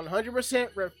a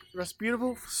 100%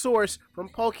 reputable source from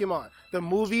Pokemon. The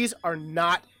movies are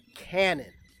not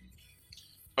canon.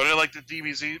 Are they like the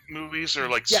DBZ movies or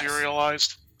like Yes.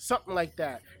 serialized? Something like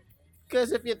that.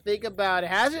 Because if you think about it,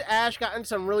 hasn't Ash gotten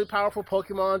some really powerful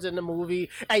Pokemons in the movie,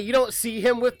 and you don't see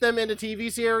him with them in the TV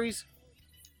series?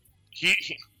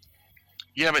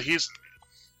 Yeah, but he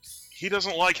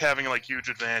doesn't like having like huge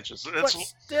advantages. But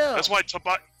still, That's why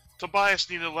Tobias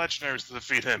needed legendaries to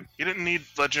defeat him. He didn't need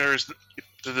legendaries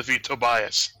to defeat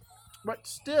Tobias. But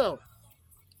still,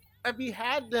 if he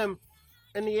had them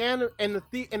in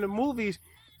the movies,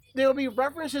 there will be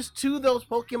references to those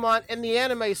Pokemon in the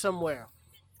anime somewhere.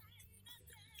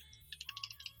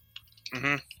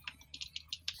 Mm-hmm.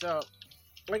 So,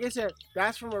 like I said,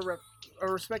 that's from a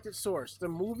respected source. The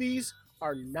movies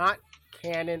are not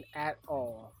canon at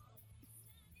all.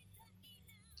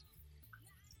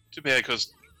 Too bad,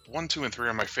 because 1, 2, and 3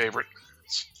 are my favorite.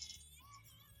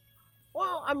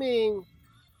 Well, I mean,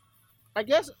 I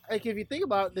guess like if you think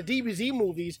about the DBZ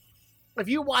movies, if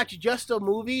you watch just the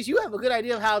movies, you have a good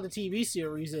idea of how the TV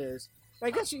series is.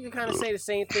 I guess you can kind of say the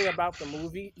same thing about the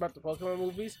Pokemon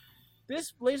movies.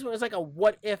 This one is like a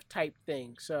what if type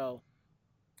thing, so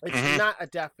it's not a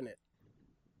definite.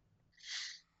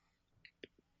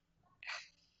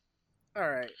 All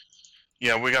right.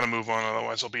 Yeah, we gotta move on,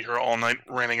 otherwise I'll be here all night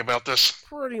ranting about this.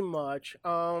 Pretty much.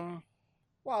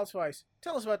 Wild Spice,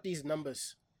 tell us about these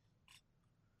numbers.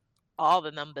 all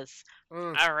the numbers.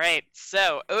 Mm. All right,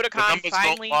 so The Otakon numbers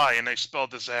finally. don't lie, and they spell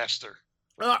disaster.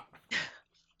 Ah,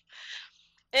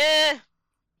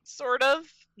 Sort of.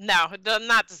 No,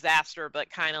 not disaster, but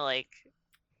kind of like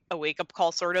a wake-up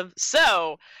call, sort of.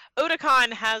 So,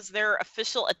 Otakon has their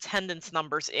official attendance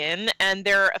numbers in, and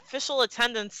their official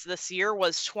attendance this year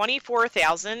was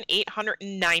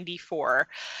 24,894.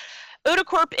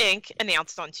 Otacorp Inc.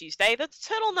 announced on Tuesday that the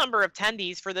total number of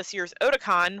attendees for this year's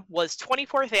Otakon was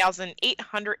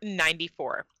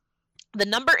 24,894. The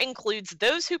number includes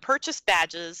those who purchased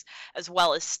badges, as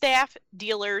well as staff,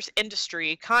 dealers,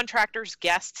 industry, contractors,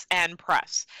 guests, and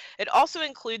press. It also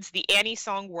includes the Annie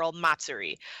Song World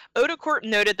Matsuri. Otacorp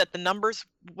noted that the numbers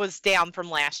was down from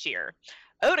last year.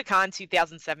 Otakon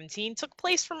 2017 took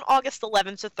place from August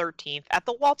 11th to 13th at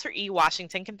the Walter E.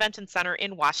 Washington Convention Center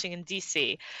in Washington,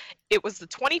 D.C. It was the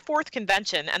 24th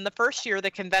convention and the first year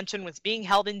the convention was being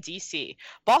held in D.C.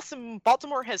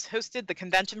 Baltimore has hosted the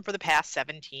convention for the past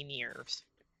 17 years.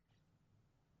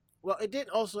 well, it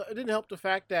didn't help the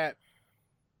fact that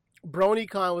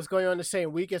BronyCon was going on the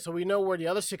same weekend, so we know where the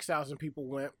other 6,000 people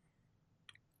went.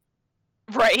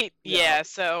 Right, Yeah. yeah,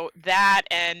 so that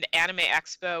and Anime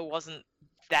Expo wasn't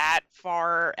that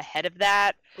far ahead of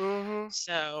that, Mm-hmm.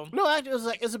 so... No,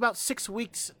 actually, it was about 6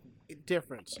 weeks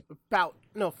difference. About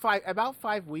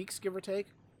 5 weeks, give or take.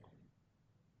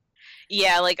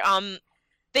 Yeah, like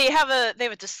they have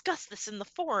a discussed this in the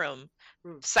forum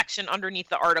section underneath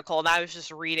the article, and I was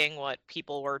just reading what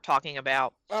people were talking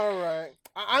about. All right,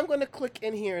 I'm going to click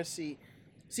in here and see.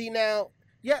 Now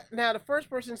the first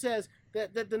person says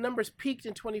that the numbers peaked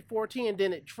in 2014 and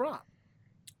then it dropped.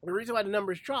 The reason why the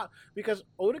numbers dropped because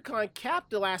Otakon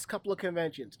capped the last couple of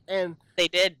conventions, and They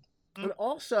did.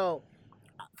 also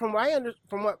from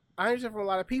what I understand from a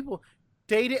lot of people,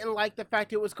 they didn't like the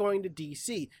fact it was going to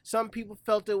DC. Some people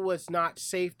felt it was not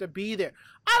safe to be there.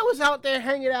 I was out there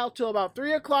hanging out till about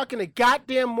 3 o'clock in the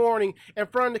goddamn morning in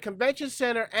front of the convention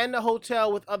center and the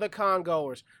hotel with other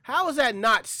con-goers. How is that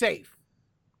not safe?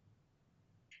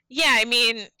 Yeah, I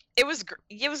mean, it was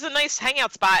a nice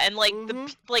hangout spot, and like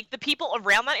Mhm. the people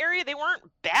around that area, they weren't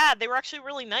bad. They were actually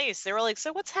really nice. They were like,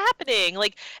 "So what's happening?"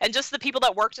 Like, and just the people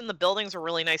that worked in the buildings were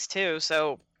really nice too.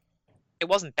 So it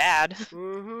wasn't bad.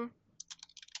 Mm-hmm.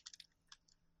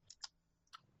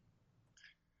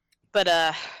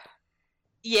 But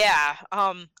yeah.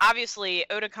 Obviously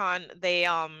Otakon, they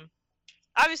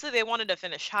wanted to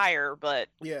finish higher, but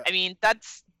Yeah. I mean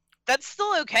that's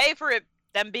still okay for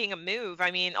them being a move. I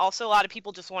mean, also a lot of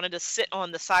people just wanted to sit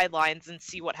on the sidelines and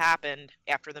see what happened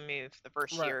after the move the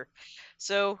first Right. year.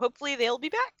 So hopefully they'll be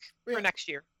back Yeah. for next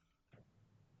year.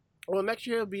 Well, next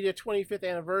year will be their 25th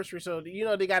anniversary, so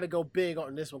they got to go big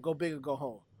on this one. Go big or go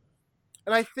home.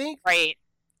 And I think, Right.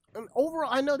 overall,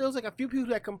 I know there was like a few people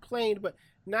that complained, but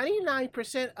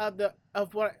 99%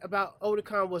 of what about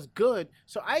Otakon was good.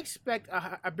 So I expect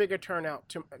a bigger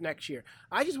turnout next year.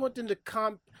 I just want them to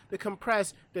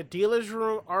compress the dealer's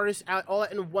room, artists out, all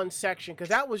that in one section, because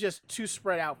that was just too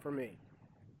spread out for me.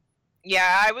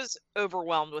 Yeah, I was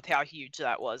overwhelmed with how huge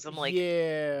that was. I'm like,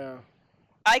 yeah,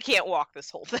 I can't walk this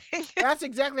whole thing. that's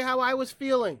exactly how I was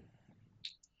feeling.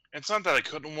 It's not that I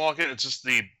couldn't walk it, it's just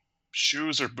the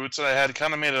shoes or boots that I had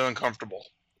kind of made it uncomfortable.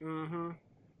 Mm-hmm.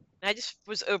 I just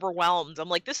was overwhelmed. I'm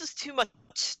like, this is too much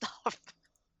stuff.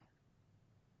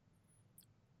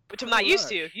 Which I'm not used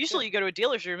to. Usually you go to a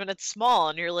dealer's room and it's small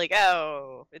and you're like,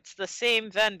 oh, it's the same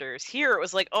vendors. Here it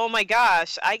was like, oh my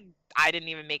gosh, I didn't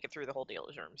even make it through the whole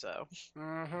dealer's room, so.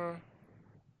 Mm-hmm.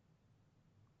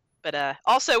 But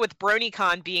also with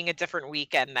BronyCon being a different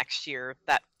weekend next year,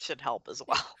 that should help as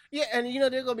well. Yeah, and there are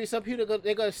going to be some people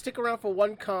they're going to stick around for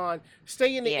one con,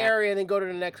 stay in the area, and then go to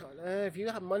the next one. If you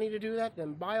have money to do that,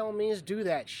 then by all means do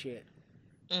that shit.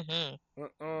 Mm-hmm.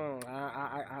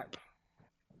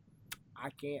 I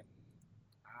can't.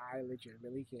 I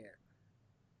legitimately can't.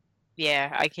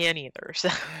 Yeah, I can't either.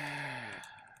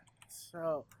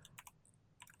 So,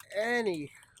 anywho,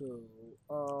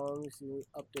 let me see. Let me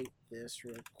update this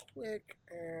real quick,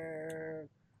 and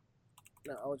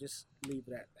no, I'll just leave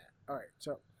it at that. All right,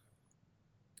 so.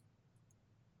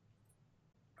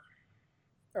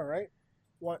 All right.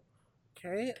 What?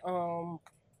 Okay. Hold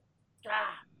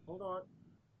on.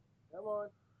 Come on.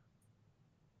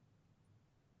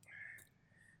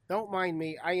 Don't mind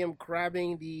me. I am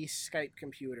grabbing the Skype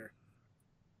computer.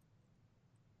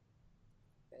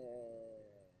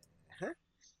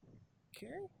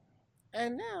 Okay.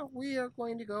 And now we are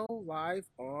going to go live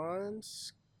on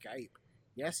Skype.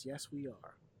 Yes, we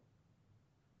are.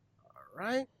 All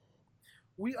right.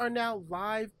 We are now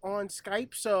live on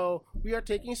Skype, so we are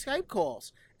taking Skype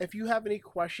calls. If you have any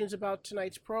questions about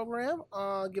tonight's program,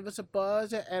 give us a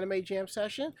buzz at Anime Jam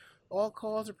Session. All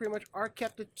calls are pretty much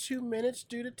kept at 2 minutes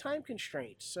due to time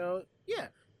constraints. So, yeah,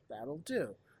 that'll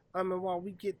do. And while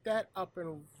we get that up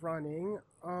and running,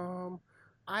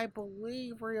 I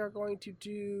believe we are going to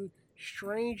do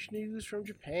strange news from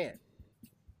Japan.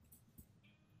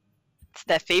 It's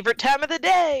that favorite time of the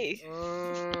day.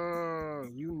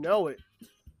 You know it.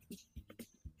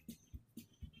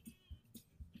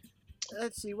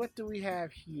 Let's see, what do we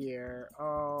have here?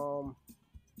 Can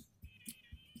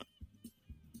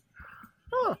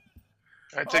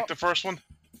I take the first one?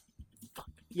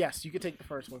 Yes, you can take the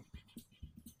first one.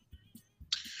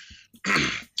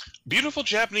 Beautiful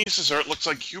Japanese dessert looks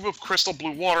like cube of crystal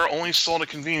blue water only sold at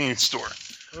a convenience store.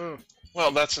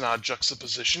 Well, that's an odd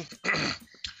juxtaposition.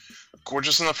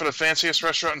 Gorgeous enough for the fanciest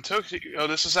restaurant in Tokyo,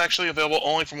 this is actually available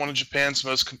only from one of Japan's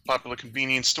most popular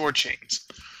convenience store chains.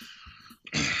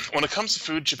 When it comes to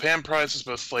food, Japan prizes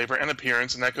both flavor and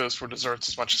appearance, and that goes for desserts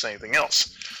as much as anything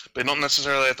else. But you don't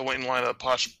necessarily have to wait in line at a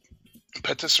posh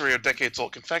patisserie or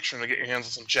decades-old confectioner to get your hands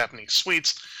on some Japanese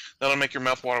sweets that'll make your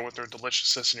mouth water with their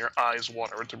deliciousness and your eyes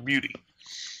water with their beauty.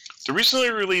 The recently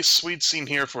released sweets seen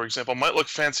here, for example, might look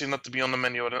fancy enough to be on the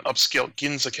menu at an upscale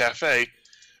Ginza cafe,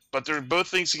 but they're both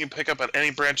things you can pick up at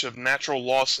any branch of Natural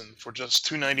Lawson for just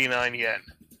 299 yen,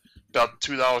 about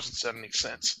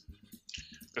 $2.70.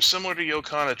 They're similar to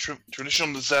Yokon, a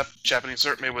traditional Japanese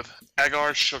dessert made with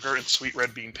agar, sugar, and sweet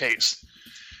red bean paste.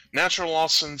 Natural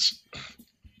Lawson's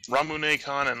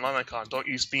Ramune-kan and Lemon-kan don't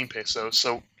use bean paste, though,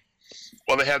 so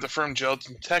while they have the firm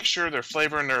gelatin texture, their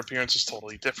flavor and their appearance is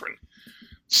totally different.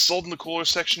 Sold in the cooler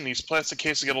section, these plastic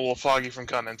cases get a little foggy from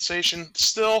condensation.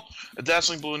 Still, the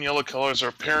dazzling blue and yellow colors are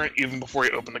apparent even before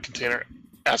you open the container,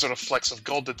 as are the flecks of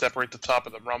gold that decorate the top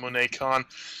of the Ramune-kan,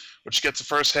 which gets the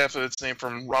first half of its name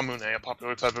from Ramune, a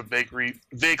popular type of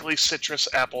vaguely citrus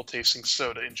apple-tasting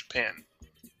soda in Japan.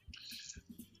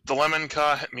 The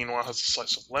Lemon-ka, meanwhile, has a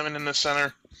slice of lemon in the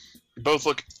center. Both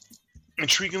look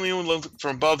intriguingly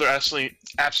from above. They're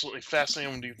absolutely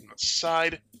fascinating when viewed from the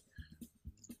side,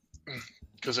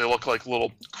 because they look like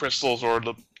little crystals, or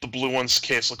the blue one's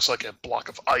case looks like a block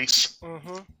of ice.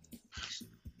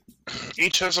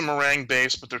 Each has a meringue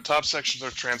base, but their top sections are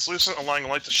translucent, allowing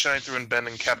light to shine through and bend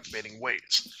in captivating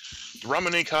ways. The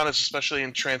Ramune-kan is especially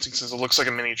entrancing since it looks like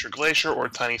a miniature glacier or a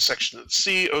tiny section of the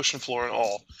sea, ocean floor, and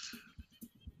all.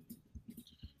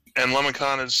 And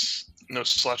Lemon-kan is no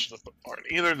slouch of the art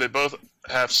either. They both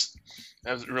have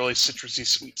really citrusy,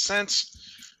 sweet scents.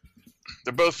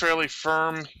 They're both fairly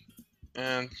firm,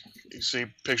 and you see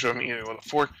a picture of them eating with a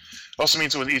fork. It also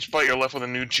means that with each bite, you're left with a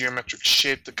new geometric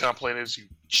shape to complete as you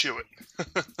chew it.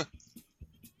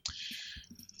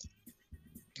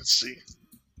 Let's see.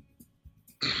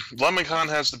 Lemon-con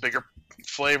has the bigger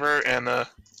flavor, and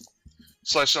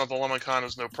slicing out the lemon-con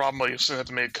is no problem, but you still have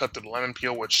to make a cut to the lemon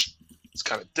peel, which is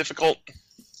kind of difficult.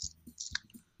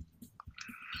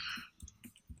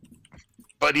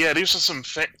 But yeah, these are some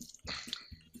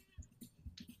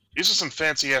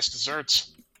fancy-ass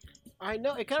desserts. I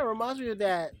know, it kind of reminds me of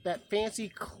that fancy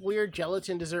clear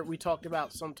gelatin dessert we talked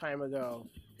about some time ago.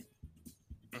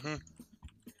 Mm-hmm.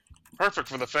 Perfect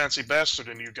for the fancy bastard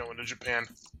in you going to Japan.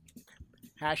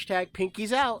 Hashtag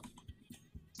Pinkies out.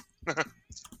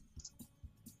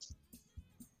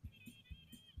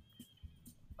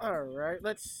 Alright,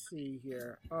 let's see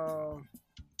here.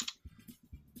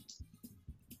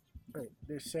 Wait,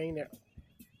 they're saying that...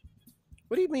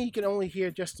 What do you mean you can only hear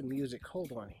just the music?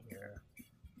 Hold on here.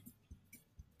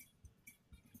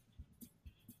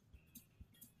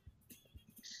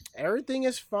 Everything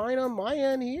is fine on my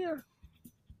end here.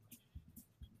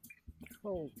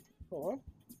 Hold on.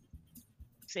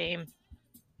 Same.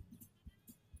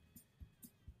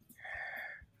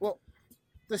 Well,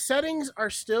 the settings are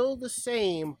still the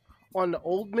same on the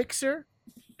old mixer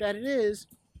that it is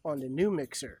on the new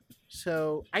mixer.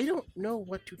 So I don't know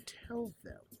what to tell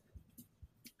them.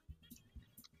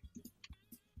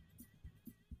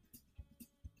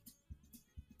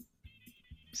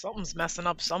 Something's messing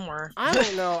up somewhere. I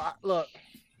don't know. Look.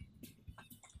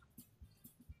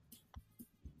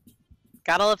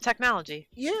 Gotta love technology.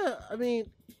 Yeah, I mean,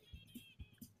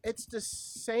 it's the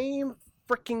same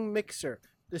freaking mixer.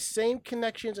 The same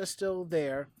connections are still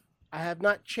there. I have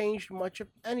not changed much of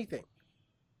anything.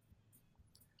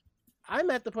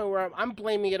 I'm at the point where I'm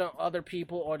blaming it on other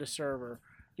people or the server.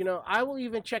 You know, I will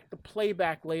even check the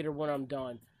playback later when I'm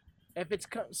done. If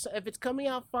it's coming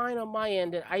out fine on my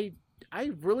end, then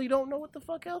I really don't know what the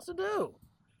fuck else to do.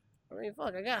 I mean,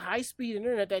 fuck, I got high-speed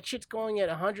internet. That shit's going at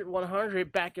 100,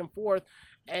 100 back and forth.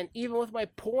 And even with my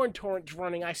porn torrents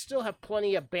running, I still have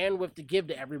plenty of bandwidth to give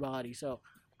to everybody. So,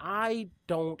 I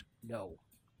don't know.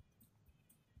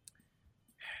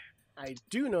 I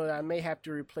do know that I may have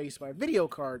to replace my video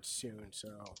card soon.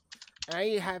 So,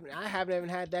 I haven't even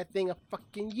had that thing a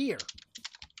fucking year.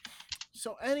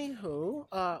 So,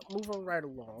 anywho, moving right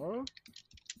along.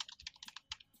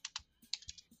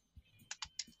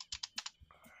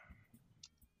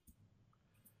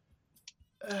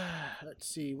 Let's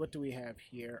see, what do we have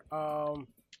here? Well,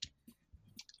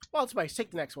 let's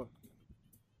take the next one.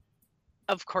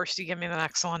 Of course you give me the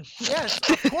next one. Yes,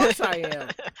 of course I am.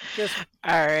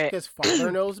 Alright. Because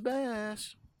father knows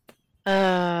best.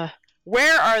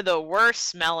 Where are the worst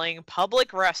smelling public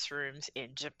restrooms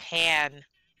in Japan?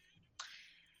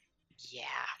 Yeah.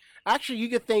 Actually, you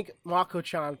could thank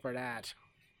Mako-chan for that.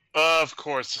 Of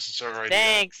course, this is her right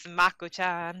Thanks,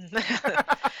 Mako-chan.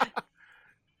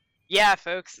 Yeah,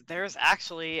 folks, there's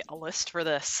actually a list for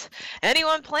this.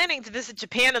 Anyone planning to visit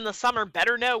Japan in the summer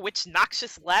better know which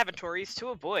noxious lavatories to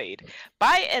avoid.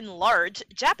 By and large,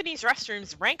 Japanese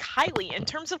restrooms rank highly in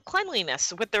terms of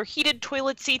cleanliness, with their heated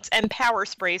toilet seats and power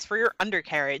sprays for your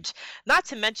undercarriage, not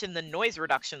to mention the noise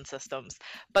reduction systems.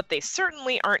 But they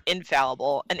certainly aren't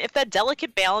infallible, and if that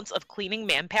delicate balance of cleaning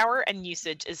manpower and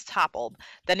usage is toppled,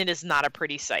 then it is not a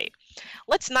pretty sight.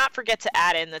 Let's not forget to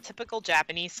add in the typical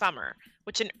Japanese summer,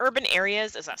 which in urban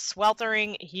areas is a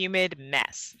sweltering, humid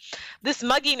mess. This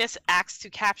mugginess acts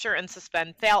to capture and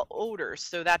suspend foul odors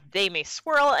so that they may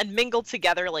swirl and mingle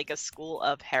together like a school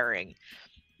of herring.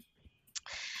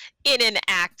 In an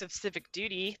act of civic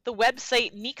duty, the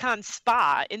website Nikon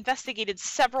Spa investigated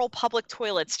several public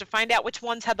toilets to find out which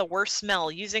ones had the worst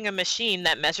smell using a machine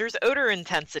that measures odor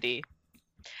intensity.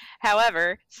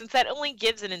 However, since that only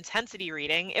gives an intensity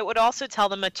reading, it would also tell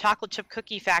them a chocolate chip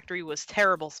cookie factory was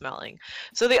terrible smelling.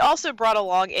 So they also brought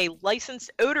along a licensed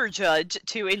odor judge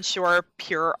to ensure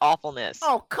pure awfulness.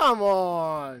 Oh, come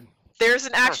on. There's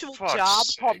an actual job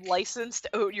called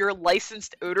your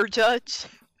licensed odor judge.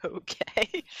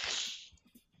 Okay.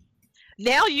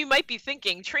 Now you might be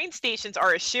thinking train stations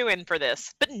are a shoo-in for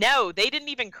this, but no, they didn't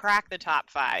even crack the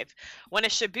top 5. When a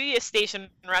Shibuya station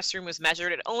restroom was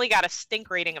measured, it only got a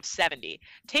stink rating of 70.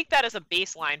 Take that as a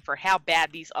baseline for how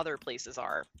bad these other places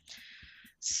are.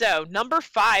 So, number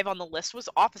 5 on the list was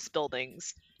office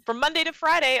buildings. From Monday to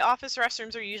Friday, office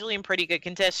restrooms are usually in pretty good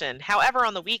condition. However,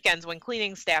 on the weekends when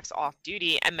cleaning staff's off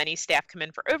duty and many staff come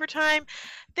in for overtime,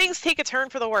 things take a turn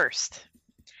for the worst.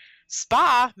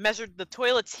 Spa measured the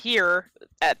toilets here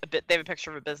they have a picture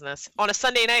of a business on a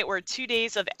Sunday night where 2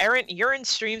 days of errant urine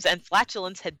streams and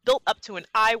flatulence had built up to an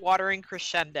eye-watering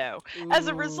crescendo. As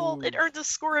a result, it earned a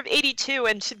score of 82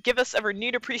 and should give us a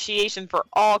renewed appreciation for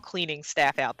all cleaning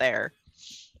staff out there.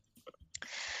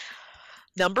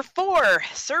 Number 4,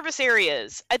 service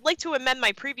areas. I'd like to amend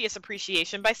my previous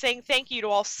appreciation by saying thank you to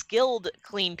all skilled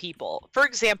clean people. For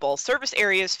example, service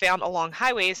areas found along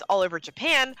highways all over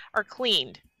Japan are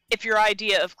cleaned. If your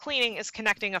idea of cleaning is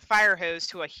connecting a fire hose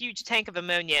to a huge tank of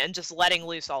ammonia and just letting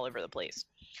loose all over the place.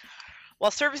 While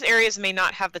service areas may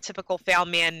not have the typical foul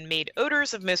man-made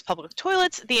odors of most public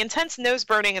toilets, the intense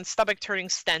nose-burning and stomach-turning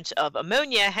stench of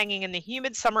ammonia hanging in the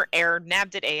humid summer air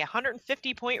nabbed it a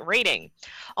 150-point rating,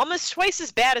 almost twice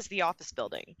as bad as the office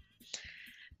building.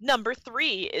 Number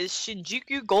 3 is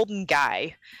Shinjuku Golden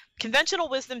Guy. Conventional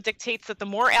wisdom dictates that the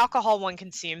more alcohol one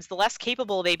consumes, the less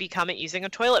capable they become at using a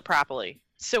toilet properly.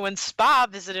 So when Spa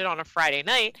visited on a Friday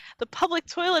night, the public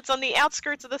toilets on the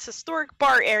outskirts of this historic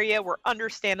bar area were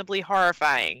understandably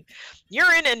horrifying.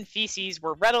 Urine and feces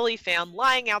were readily found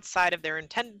lying outside of their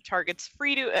intended targets,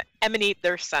 free to emanate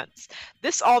their scents.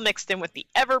 This all mixed in with the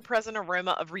ever-present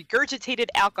aroma of regurgitated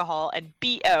alcohol and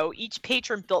BO each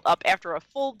patron built up after a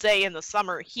full day in the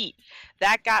summer heat.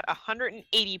 That got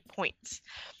 180 points.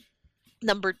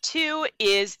 Number 2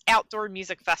 is outdoor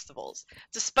music festivals.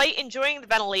 Despite enjoying the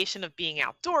ventilation of being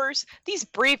outdoors, these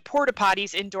brave porta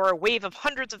potties endure a wave of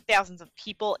hundreds of thousands of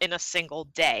people in a single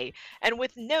day. And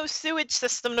with no sewage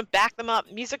system to back them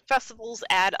up, music festivals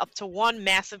add up to one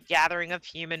massive gathering of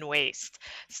human waste.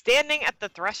 Standing at the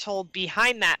threshold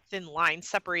behind that thin line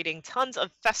separating tons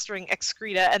of festering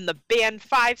excreta and the banned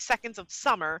 5 seconds of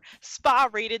summer, Spa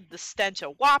rated the stench a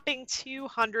whopping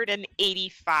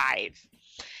 285.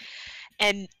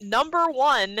 And number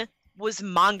 1 was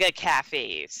manga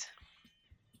cafes.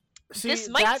 See,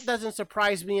 that doesn't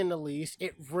surprise me in the least.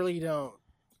 It really don't.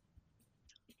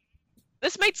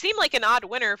 This might seem like an odd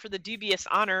winner for the dubious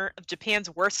honor of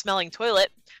Japan's worst-smelling toilet,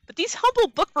 but these humble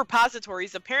book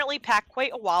repositories apparently pack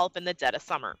quite a wallop in the dead of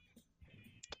summer.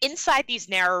 Inside these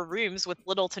narrow rooms with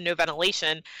little to no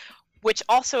ventilation, which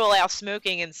also allow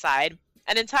smoking inside,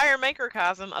 an entire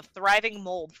microcosm of thriving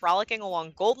mold frolicking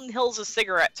along golden hills of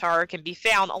cigarette tar can be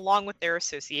found along with their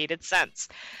associated scents.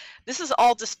 This is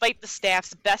all despite the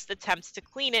staff's best attempts to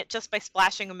clean it just by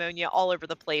splashing ammonia all over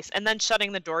the place and then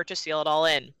shutting the door to seal it all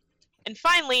in. And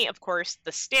finally, of course,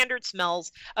 the standard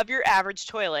smells of your average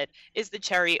toilet is the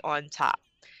cherry on top.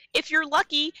 If you're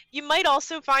lucky, you might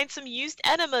also find some used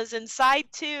enemas inside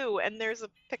too, and there's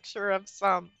a picture of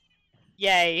some.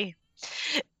 Yay.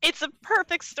 It's a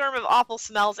perfect storm of awful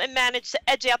smells and managed to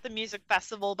edge out the music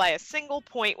festival by a single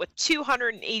point with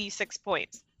 286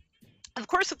 points. Of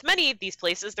course, with many of these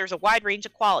places, there's a wide range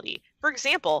of quality. For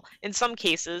example, in some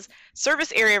cases,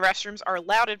 service area restrooms are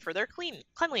lauded for their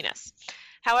cleanliness.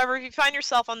 However, if you find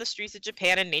yourself on the streets of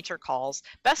Japan and nature calls,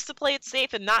 best to play it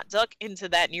safe and not duck into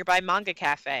that nearby manga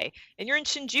cafe. And you're in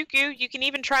Shinjuku, you can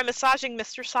even try massaging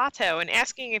Mr. Sato and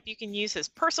asking if you can use his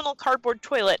personal cardboard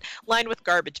toilet lined with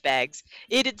garbage bags.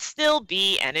 It'd still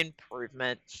be an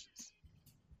improvement.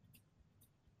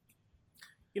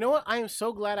 You know what? I am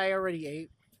so glad I already ate.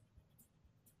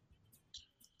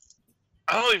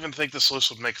 I don't even think this list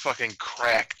would make fucking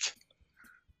Cracked.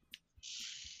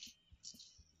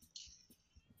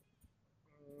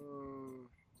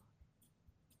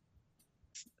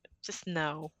 Just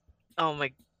no. Oh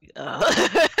my.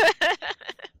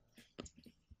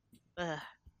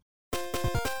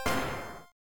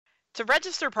 To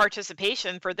register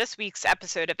participation for this week's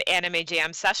episode of Anime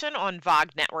Jam Session on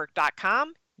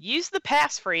VogNetwork.com, use the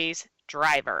passphrase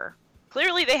driver.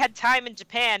 Clearly they had time in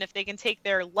Japan if they can take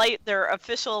their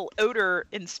official odor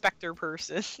inspector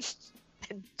person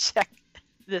and check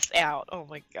this out. Oh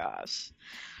my gosh.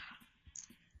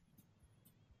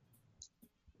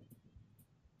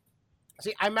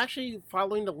 See, I'm actually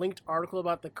following the linked article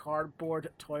about the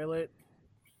cardboard toilet.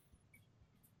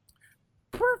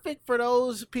 Perfect for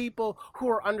those people who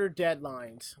are under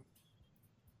deadlines.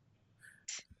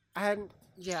 And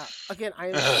yeah, again, I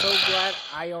am so glad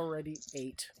I already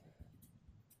ate.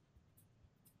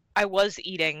 I was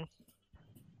eating.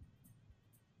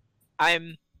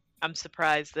 I'm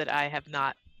surprised that I have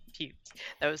not puked.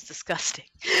 That was disgusting.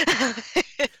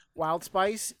 Wild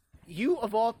Spice, you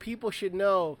of all people should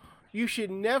know. You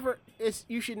should never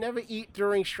eat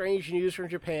during strange news from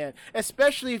Japan,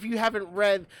 especially if you haven't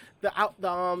read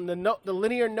the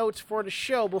linear notes for the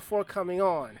show before coming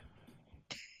on.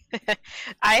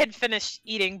 I had finished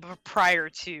eating prior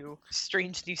to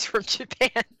strange news from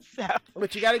Japan, so.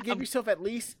 But you got to give yourself at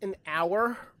least an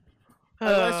hour,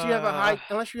 unless you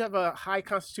have a high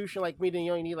constitution like me. Then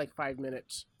you only need like 5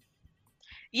 minutes.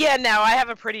 Yeah, no, I have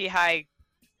a pretty high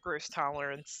gross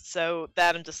tolerance, so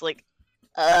that I'm just like.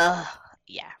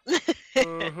 Yeah.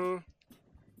 Mm-hmm.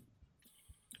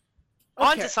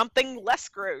 On to something less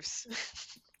gross.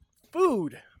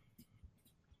 Food.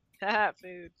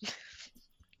 Food.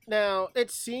 Now, it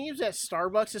seems that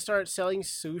Starbucks has started selling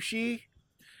sushi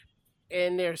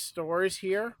in their stores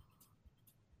here.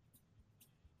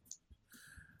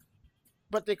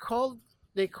 But they call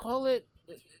the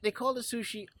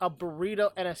sushi a burrito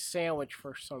and a sandwich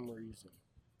for some reason.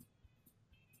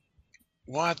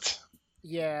 What?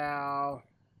 Yeah.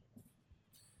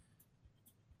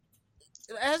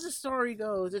 As the story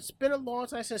goes, it's been a long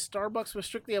time since Starbucks was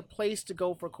strictly a place to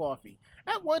go for coffee.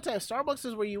 At one time, Starbucks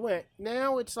is where you went.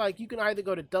 Now it's like you can either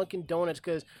go to Dunkin' Donuts,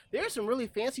 because there's some really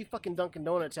fancy fucking Dunkin'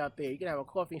 Donuts out there. You can have a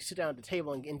coffee and sit down at the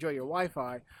table and enjoy your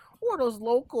Wi-Fi. Or those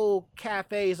local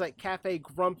cafes like Cafe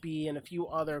Grumpy and a few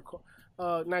other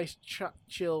nice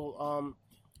chill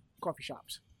coffee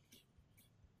shops.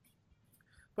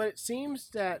 But it seems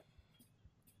that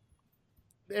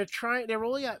they're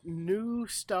rolling out new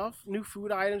stuff, new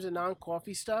food items and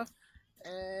non-coffee stuff,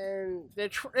 and they're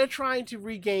trying to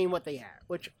regain what they had,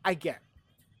 which I get.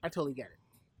 I totally get it.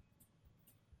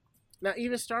 Now,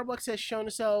 even Starbucks has shown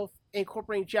itself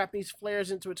incorporating Japanese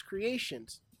flares into its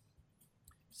creations,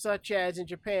 such as in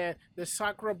Japan, the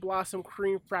Sakura Blossom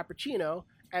Cream Frappuccino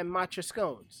and matcha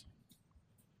scones.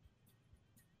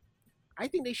 I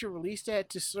think they should release that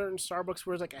to certain Starbucks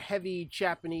where it's like a heavy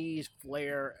Japanese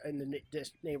flair in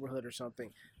this neighborhood or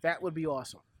something. That would be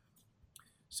awesome.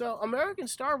 So, American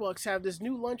Starbucks have this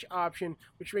new lunch option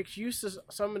which makes use of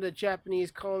some of the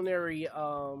Japanese culinary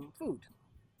food.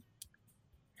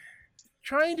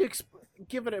 Trying to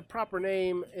give it a proper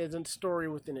name is a story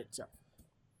within itself.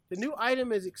 The new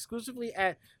item is exclusively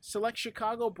at select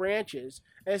Chicago branches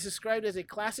and is described as a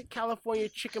classic California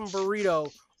chicken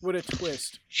burrito with a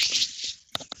twist.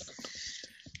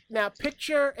 Now,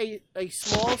 picture a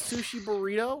small sushi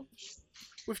burrito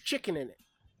with chicken in it.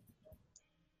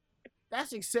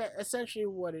 That's essentially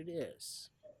what it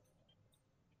is.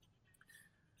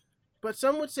 But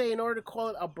some would say in order to call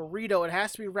it a burrito, it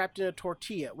has to be wrapped in a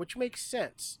tortilla, which makes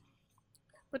sense.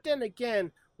 But then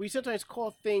again, we sometimes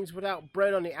call things without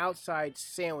bread on the outside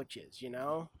sandwiches, you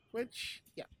know? Which,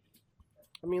 yeah.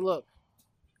 I mean, look,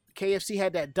 KFC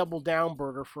had that double down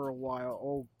burger for a while.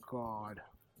 Oh, God.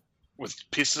 With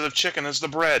pieces of chicken as the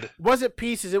bread. It wasn't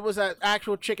pieces, it was an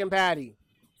actual chicken patty.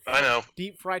 I know.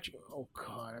 Deep fried chicken. Oh,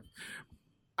 God.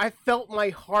 I felt my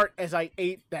heart as I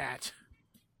ate that.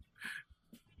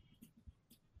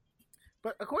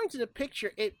 But according to the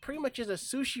picture, it pretty much is a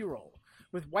sushi roll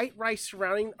with white rice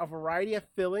surrounding a variety of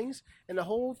fillings and the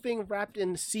whole thing wrapped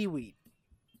in seaweed.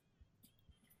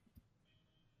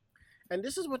 And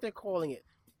this is what they're calling it.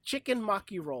 Chicken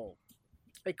maki roll.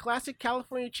 A classic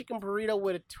California chicken burrito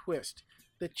with a twist.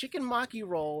 The chicken maki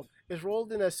roll is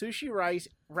rolled in a sushi rice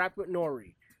wrapped with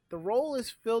nori. The roll is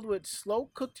filled with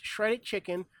slow-cooked shredded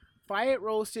chicken,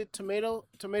 fire-roasted tomatillo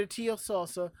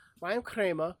salsa, lime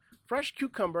crema, fresh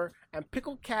cucumber, and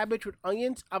pickled cabbage with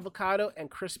onions, avocado, and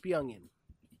crispy onion.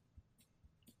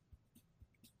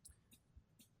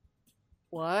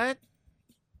 What?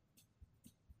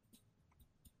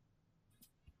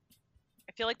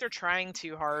 I feel like they're trying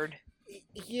too hard.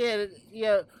 Yeah.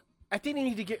 I think they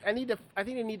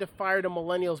need to fire the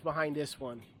millennials behind this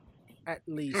one, at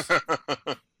least.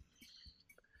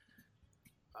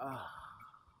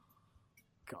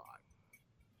 God.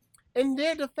 In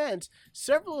their defense,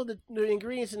 several of the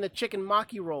ingredients in the chicken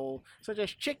maki roll, such as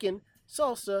chicken,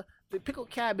 salsa, the pickled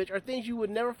cabbage, are things you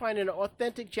would never find in an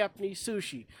authentic Japanese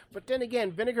sushi. But then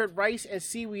again, vinegared rice and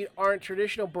seaweed aren't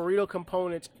traditional burrito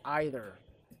components either.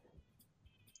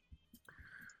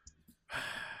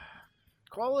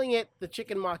 Calling it the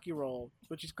chicken maki roll,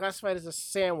 which is classified as a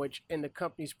sandwich in the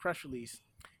company's press release,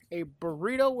 a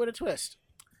burrito with a twist.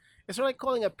 It's sort of like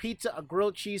calling a pizza a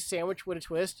grilled cheese sandwich with a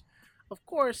twist. Of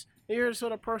course, if you're the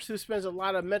sort of person who spends a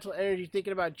lot of mental energy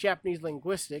thinking about Japanese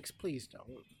linguistics, please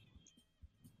don't.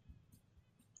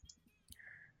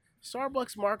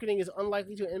 Starbucks marketing is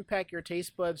unlikely to impact your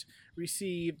taste buds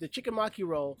receive the chicken maki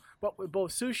roll, but with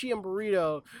both sushi and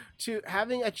burrito to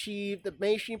having achieved the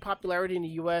mainstream popularity in the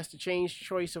US, the change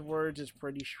choice of words is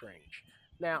pretty strange.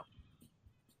 Now,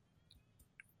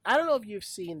 I don't know if you've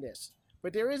seen this,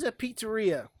 but there is a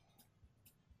pizzeria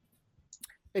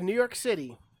in New York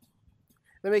City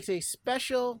that makes a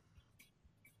special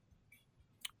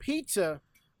pizza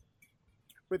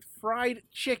with fried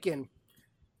chicken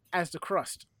as the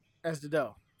crust, as the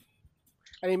dough.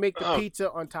 And they make the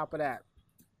pizza on top of that.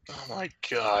 Oh my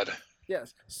God.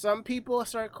 Yes. Some people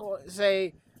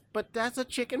say, but that's a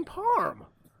chicken parm.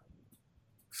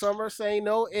 Some are saying,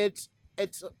 no, it's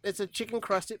a chicken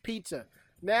crusted pizza.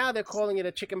 Now they're calling it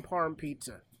a chicken parm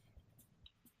pizza.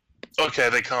 Okay,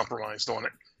 they compromised on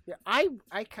it. Yeah, I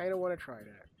kind of want to try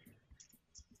that.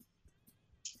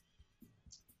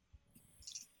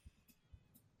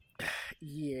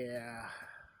 Yeah.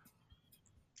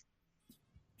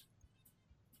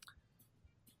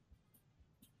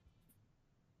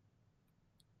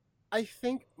 I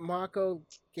think Mako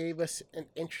gave us an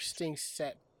interesting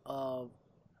set of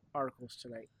articles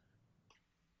tonight.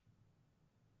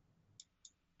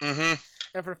 Mm-hmm.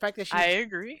 And for the fact that I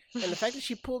agree. and the fact that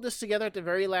she pulled this together at the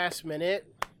very last minute,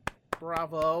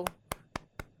 bravo.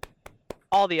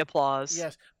 All the applause.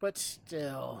 Yes, but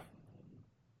still.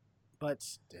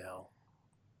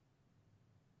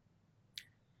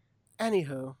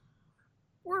 Anywho,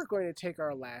 we're going to take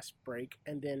our last break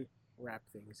and then wrap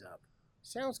things up.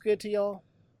 Sounds good to y'all?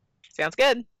 Sounds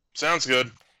good. Sounds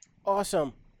good.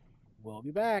 Awesome. We'll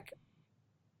be back.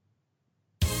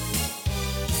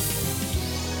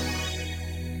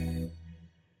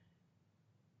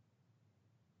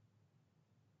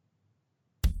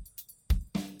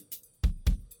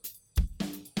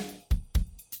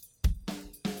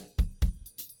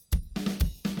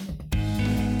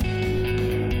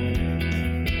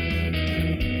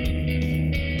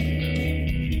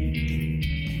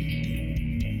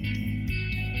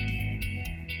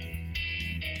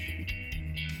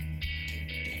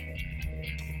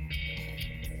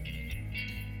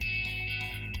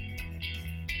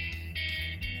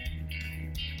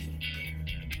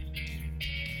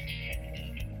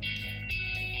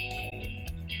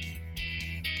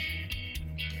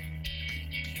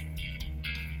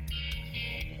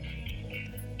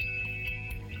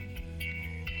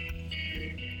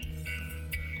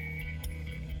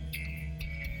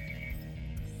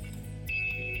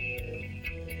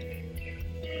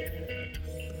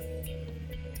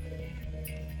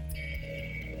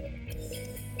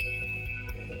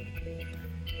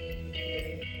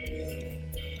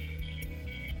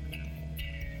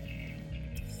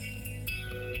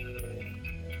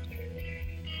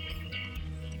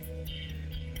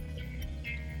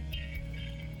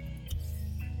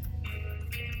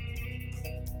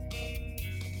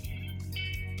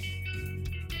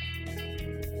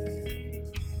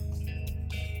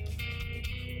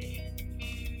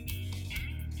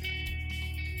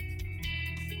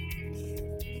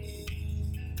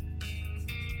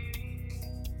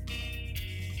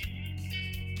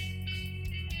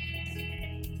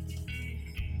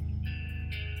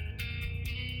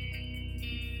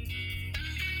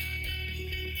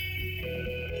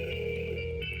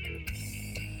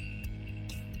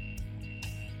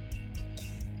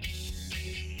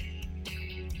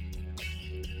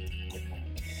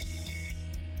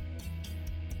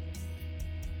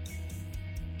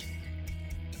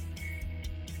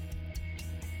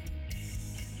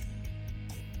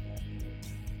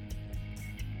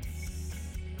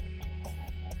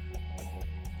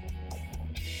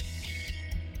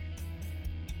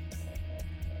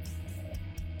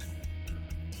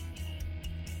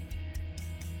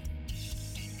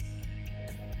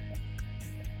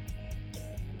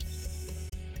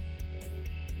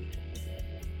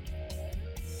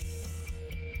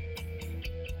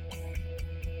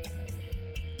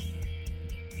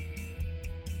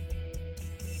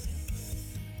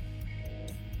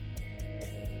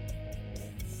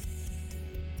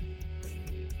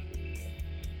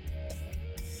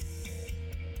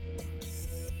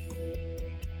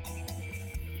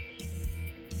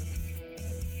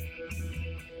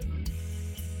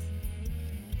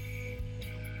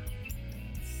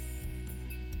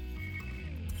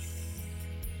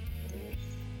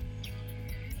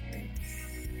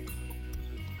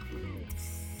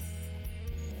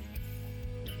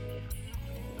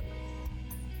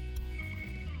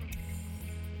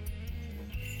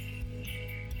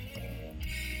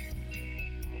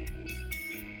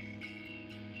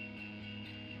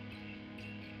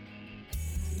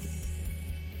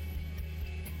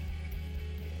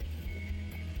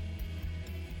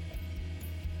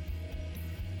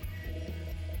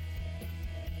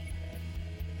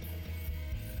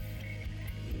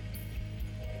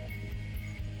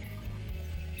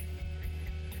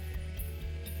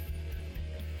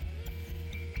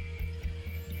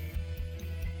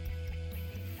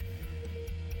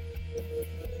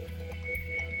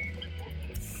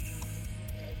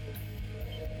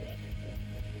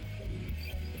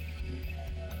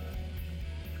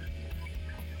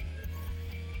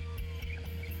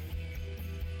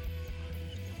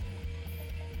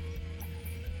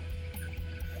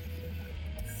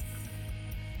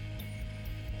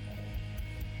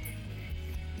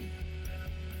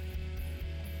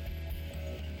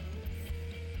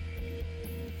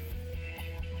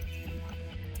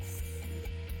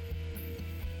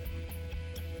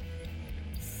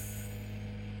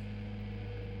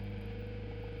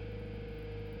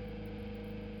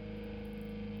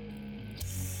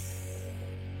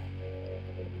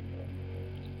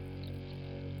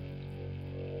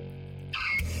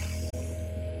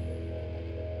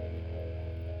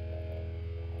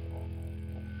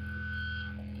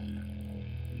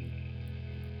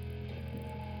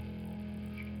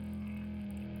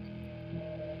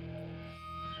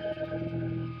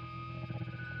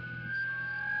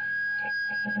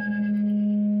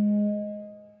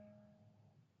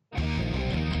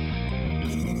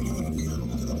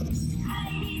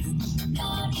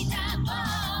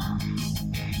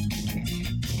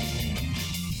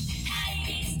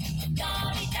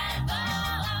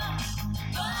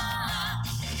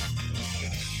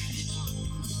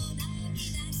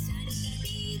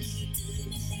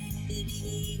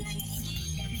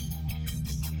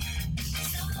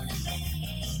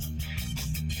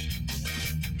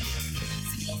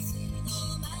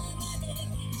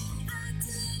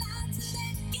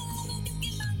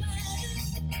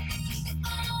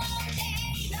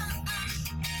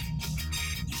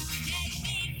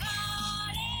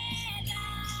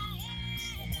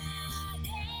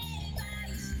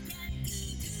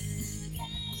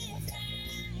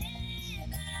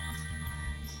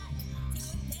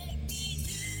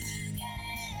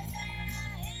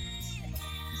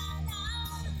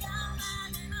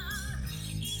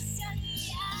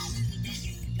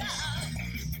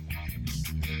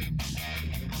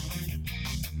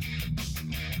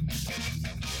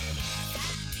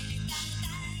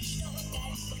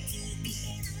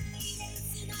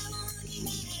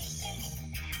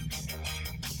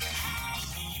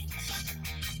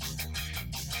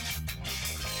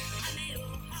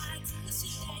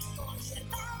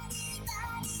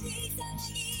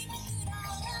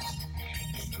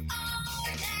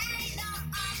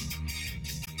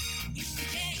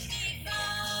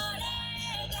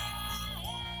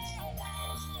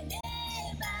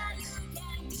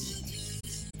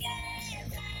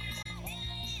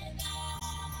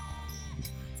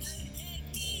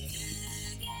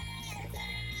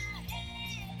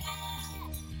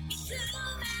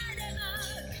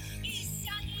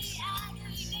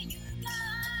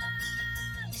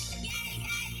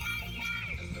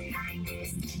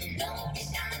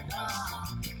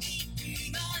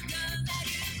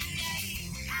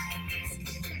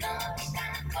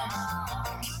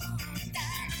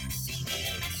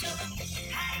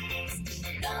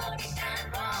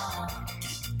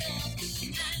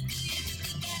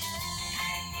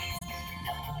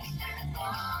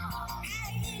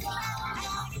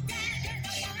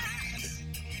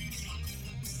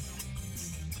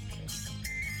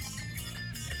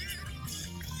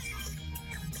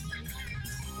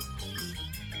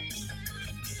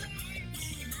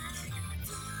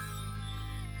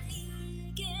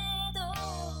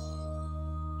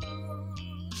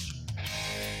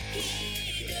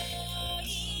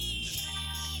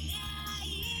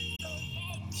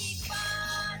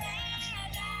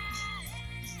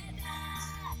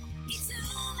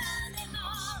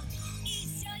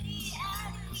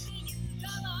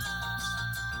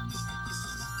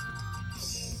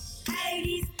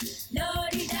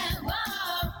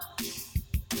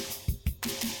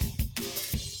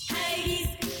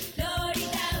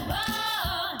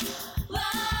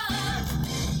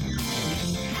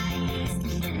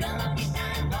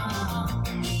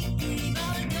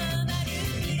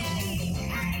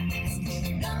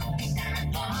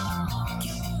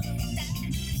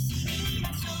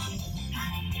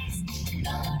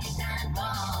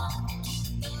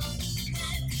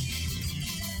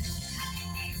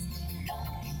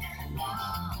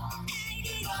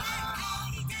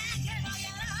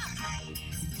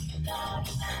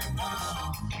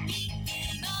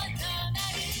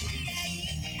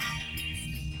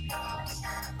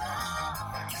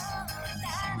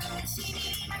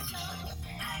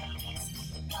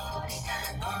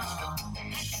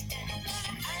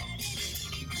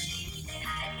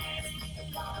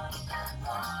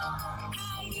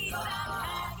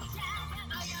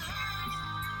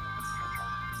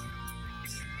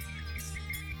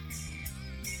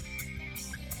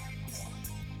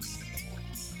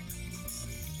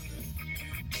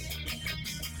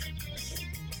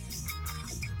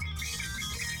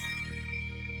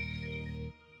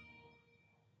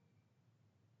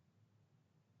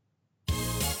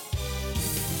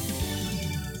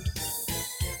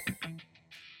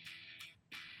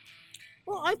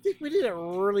 Well, I think we did a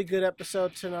really good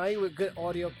episode tonight with good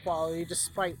audio quality,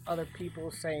 despite other people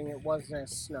saying it wasn't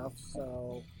as snuff.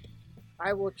 So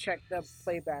I will check the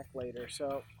playback later.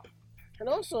 So, and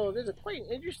also there's a quite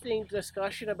interesting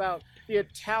discussion about the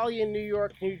Italian New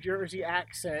York, New Jersey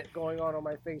accent going on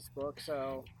my Facebook.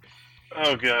 So,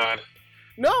 Oh God.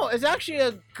 no, it's actually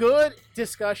a good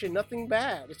discussion. Nothing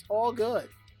bad. It's all good.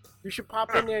 You should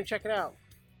pop in there and check it out.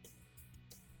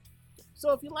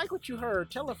 So if you like what you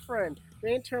heard, tell a friend.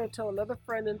 They in turn tell another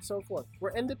friend and so forth.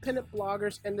 We're independent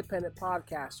bloggers, independent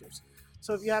podcasters.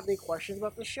 So if you have any questions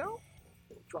about the show,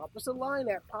 drop us a line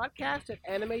at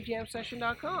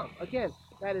podcast@animejamsession.com. Again,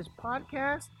 that is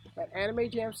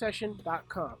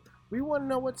podcast@animejamsession.com. We want to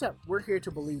know what's up. We're here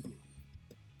to believe you.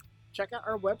 Check out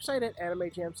our website at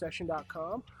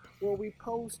animejamsession.com, where we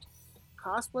post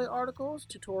cosplay articles,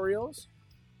 tutorials,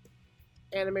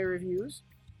 anime reviews,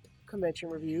 convention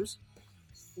reviews,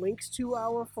 links to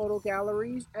our photo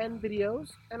galleries and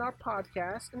videos, and our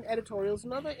podcasts and editorials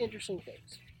and other interesting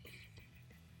things.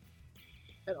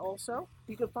 And also,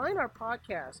 you can find our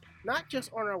podcast not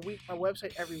just on our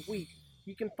website every week.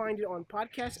 You can find it on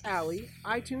Podcast Alley,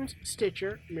 iTunes,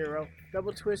 Stitcher, Miro,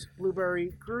 Double Twist,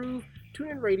 Blueberry, Groove,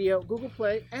 TuneIn Radio, Google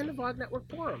Play, and the VOG Network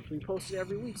forums. We post it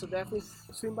every week, so definitely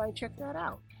swing by and check that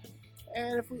out.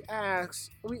 And if we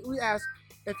ask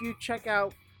if you check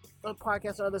out a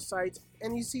podcast on other sites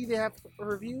and you see they have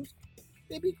reviews,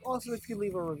 it'd be awesome if you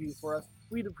leave a review for us.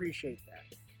 We'd appreciate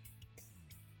that.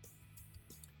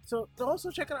 So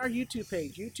also check out our YouTube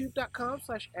page,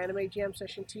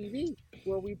 youtube.com/AnimeJamSessionTV,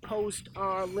 where we post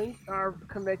our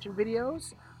convention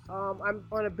videos. I'm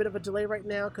on a bit of a delay right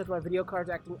now because my video card's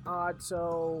acting odd,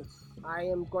 so I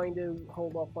am going to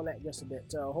hold off on that just a bit.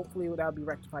 So hopefully that'll be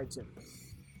rectified soon.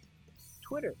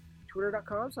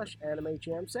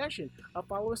 Twitter.com/AnimeJamSession.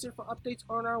 Follow us there for updates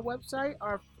on our website,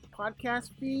 our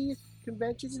podcast feed,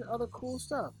 conventions, and other cool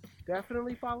stuff.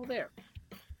 Definitely follow there.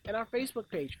 And our Facebook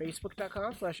page,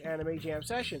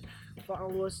 facebook.com/AnimeJamSession.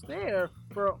 Follow us there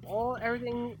for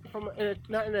everything from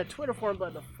not in a Twitter form, but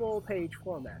in a full page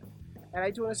format. And I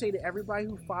do want to say to everybody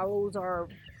who follows our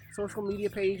social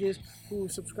media pages, who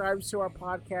subscribes to our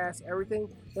podcast, everything,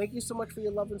 thank you so much for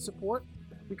your love and support.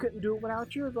 We couldn't do it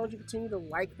without you. As long as you continue to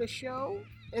like the show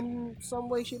in some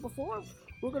way, shape, or form,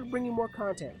 we're going to bring you more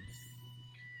content.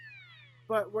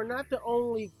 But we're not the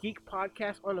only geek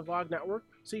podcast on the VOG Network,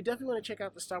 so you definitely want to check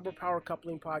out the Star Wars Power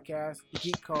Coupling Podcast, The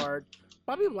Geek Card,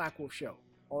 Bobby Blackwolf Show,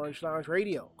 Orange Lounge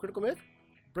Radio, Critical Myth,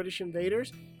 British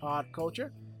Invaders, Pod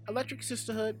Culture, Electric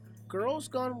Sisterhood, Girls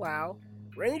Gone WoW,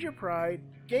 Ranger Pride,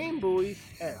 Game Buoy,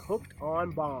 and Hooked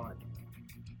on Bond.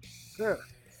 So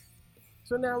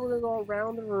now we're going to go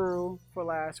around the room for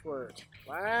last words.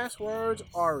 Last words,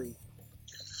 Ari.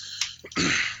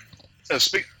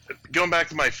 Going back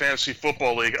to my fantasy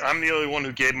football league, I'm the only one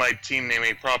who gave my team name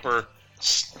a proper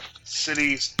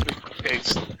city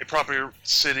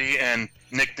and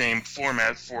nickname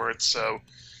format for it. So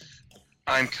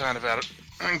I'm kind of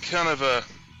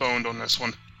boned on this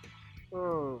one.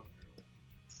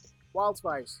 Wild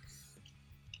Spice.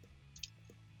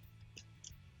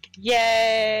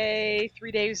 Yay!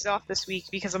 3 days off this week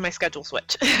because of my schedule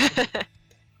switch.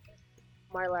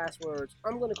 My last words.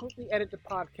 I'm going to quickly edit the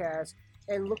podcast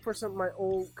and look for some of my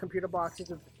old computer boxes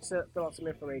to fill out some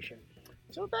information.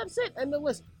 So that's it. And then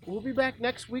listen, we'll be back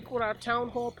next week with our Town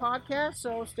Hall podcast,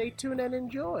 so stay tuned and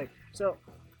enjoy. So,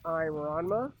 I'm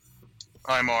Ranma.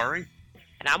 I'm Ari.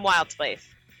 And I'm Wild Spice.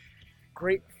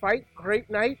 Great fight, great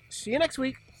night. See you next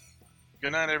week.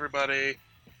 Good night, everybody.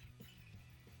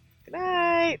 Good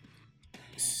night.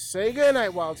 Say good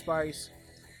night, Wild Spice.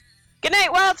 Good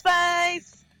night, Wild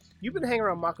Spice. You've been hanging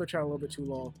around Mako-chan a little bit too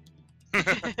long.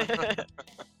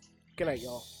 Good night,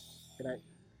 y'all. Good night.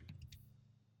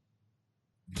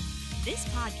 This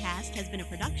podcast has been a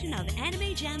production of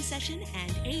Anime Jam Session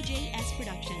and AJS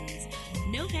Productions.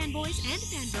 No fanboys and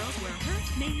fangirls were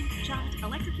hurt, maimed, shot,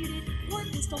 electrocuted, or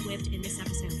pistol whipped in this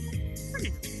episode. For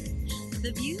now.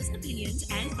 The views, opinions,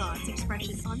 and thoughts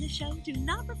expressed on the show do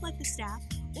not reflect the staff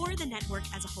or the network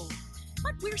as a whole.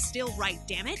 But we're still right,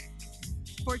 damn it!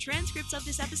 For transcripts of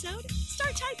this episode,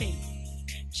 start typing.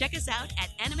 Check us out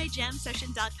at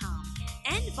animejamsession.com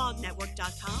and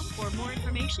vognetwork.com for more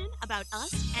information about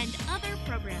us and other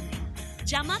programming.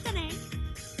 Jamatane!